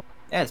Star Wars.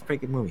 Yeah, it's a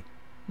pretty good movie.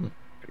 Pretty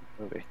good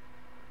movie.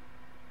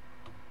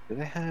 Do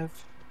they have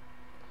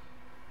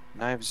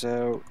Knives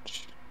Out?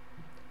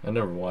 I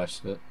never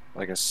watched it.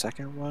 Like a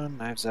second one?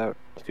 Knives Out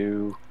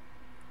 2.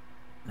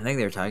 I think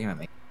they were talking about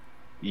me.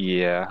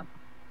 Yeah.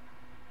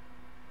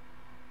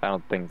 I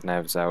don't think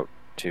Knives Out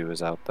 2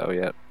 is out though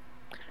yet.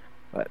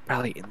 But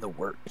probably in the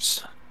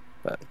works.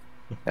 But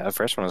yeah, the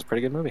first one was a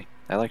pretty good movie.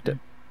 I liked it.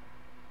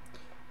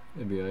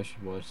 Maybe I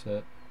should watch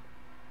that.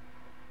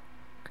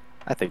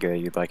 I think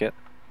you'd like it.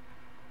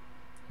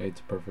 Hey, it's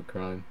a perfect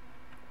crime.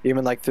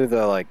 Even like through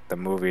the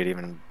movie, it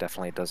even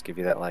definitely does give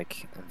you that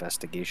like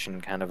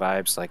investigation kind of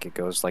vibes. Like it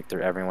goes like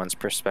through everyone's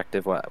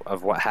perspective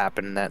of what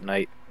happened that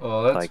night.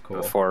 Oh, that's Like cool.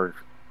 before,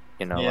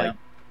 Yeah. like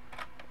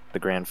the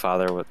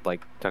grandfather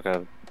took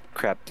a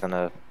crap ton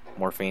of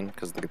morphine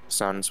because the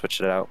son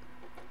switched it out.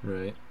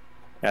 Right.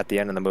 At the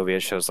end of the movie,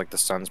 it shows like the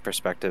son's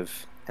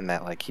perspective, and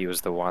that like he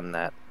was the one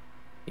that,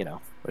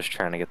 was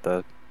trying to get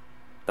the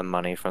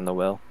money from the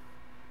will.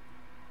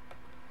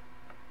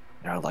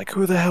 They're like,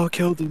 who the hell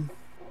killed him?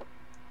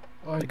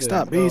 Like, it's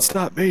not me, it's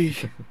not me.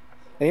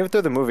 And even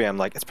through the movie, I'm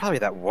like, it's probably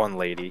that one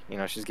lady.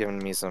 She's giving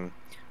me some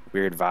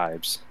weird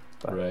vibes.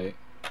 But Right.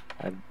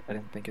 I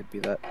didn't think it'd be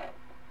that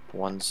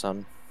one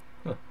son.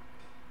 Huh.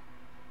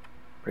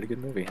 Pretty good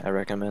movie. I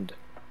recommend.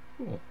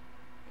 Cool.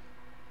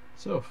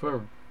 So,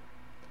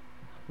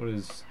 what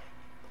is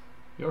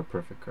your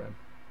perfect crime?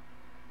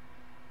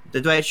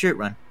 The Dwight Schrute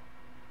run.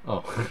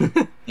 Oh. Yeah.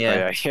 Oh,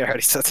 yeah, you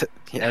already said it.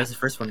 That Yeah. was the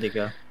first one to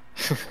go.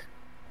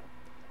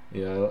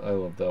 Yeah, I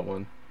love that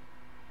one.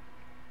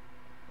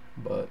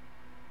 But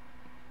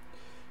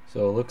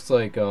so it looks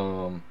like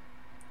Ferg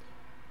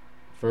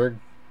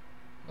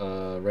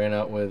ran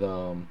out with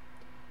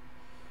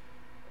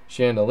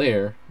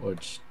Chandelier,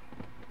 which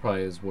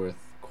probably is worth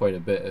quite a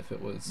bit if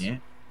it was Yeah.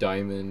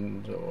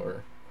 diamond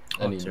or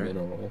Oh, any sure.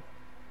 mineral.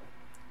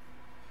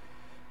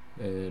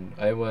 And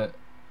I went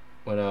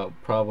out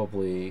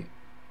probably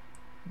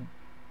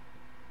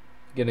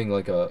getting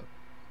like how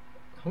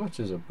much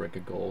is a brick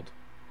of gold?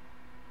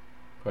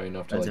 Probably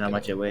enough to Depends on how get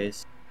much it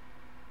weighs.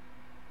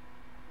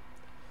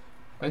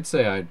 I'd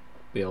say I'd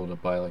be able to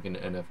buy like an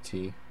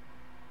NFT.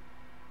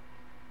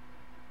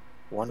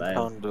 1 Damn.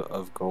 pound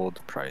of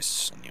gold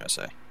price in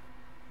USA.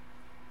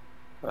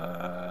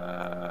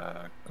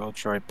 Gold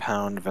troy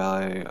pound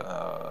value.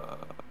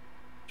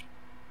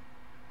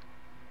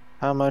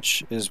 How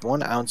much is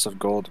 1 ounce of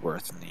gold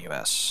worth in the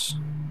U.S.?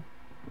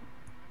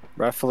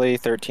 Roughly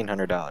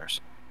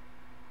 $1,300.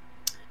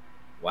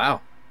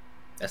 Wow,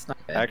 that's not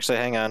bad. Actually,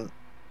 hang on.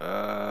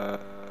 I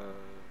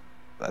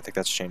think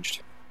that's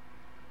changed.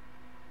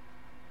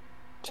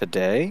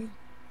 Today?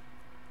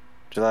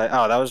 July.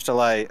 Oh, that was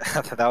July.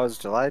 That was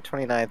July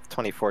 29th,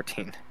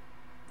 2014.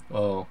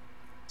 Oh,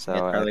 So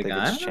It's I probably think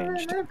gone. it's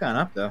changed. They've gone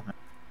up though.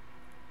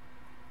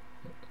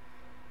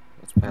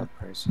 What's pad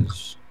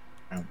prices?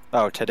 Oh.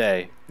 Oh,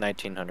 today,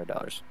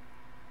 $1,900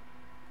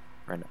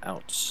 for an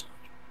ounce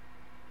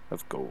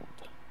of gold.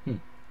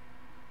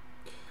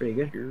 Pretty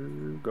good. Pure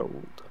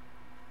gold.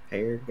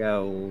 Pure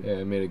gold. yeah,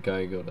 I made a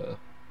guy go to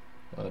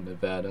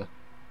Nevada.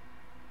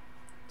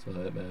 So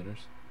that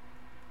matters.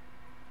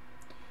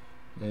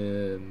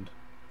 And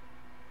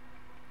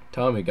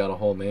Tommy got a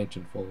whole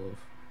mansion full of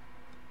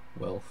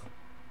wealth.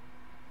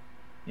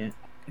 Heck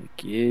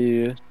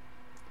yeah.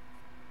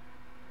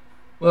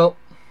 Well,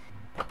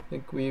 I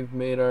think we've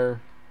made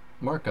our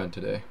mark on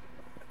today.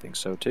 I think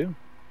so too.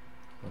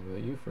 How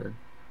about you, Ferg?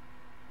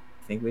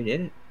 I think we did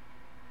it.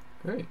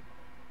 Great.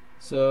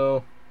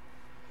 So,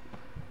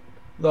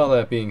 with all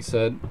that being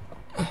said,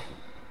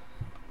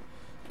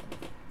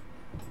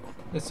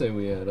 I'd say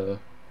we had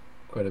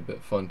quite a bit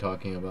of fun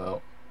talking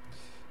about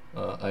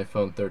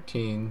iPhone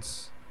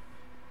 13s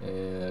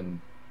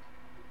and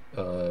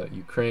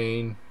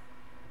Ukraine.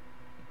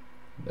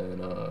 Then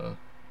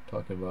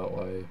talking about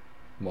why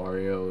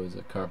Mario is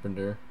a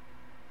carpenter.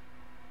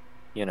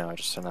 You know,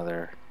 just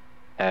another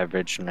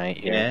average night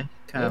here.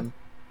 Yeah,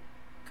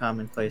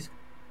 commonplace.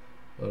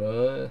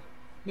 But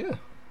yeah.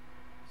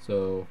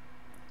 So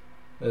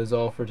that is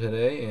all for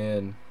today,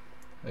 and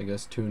I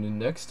guess tune in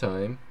next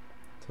time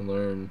to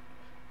learn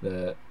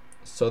that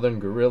Southern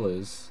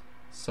Gorilla's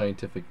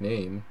scientific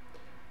name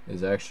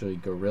is actually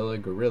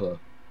gorilla.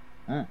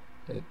 Huh.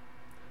 It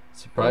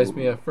surprised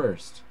me at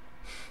first,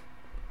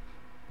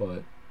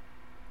 but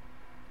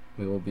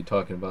we will be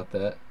talking about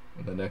that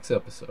in the next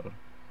episode,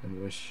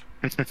 and wish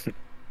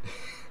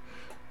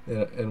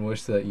and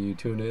wish that you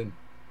tune in.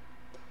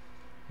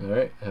 All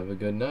right, have a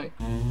good night.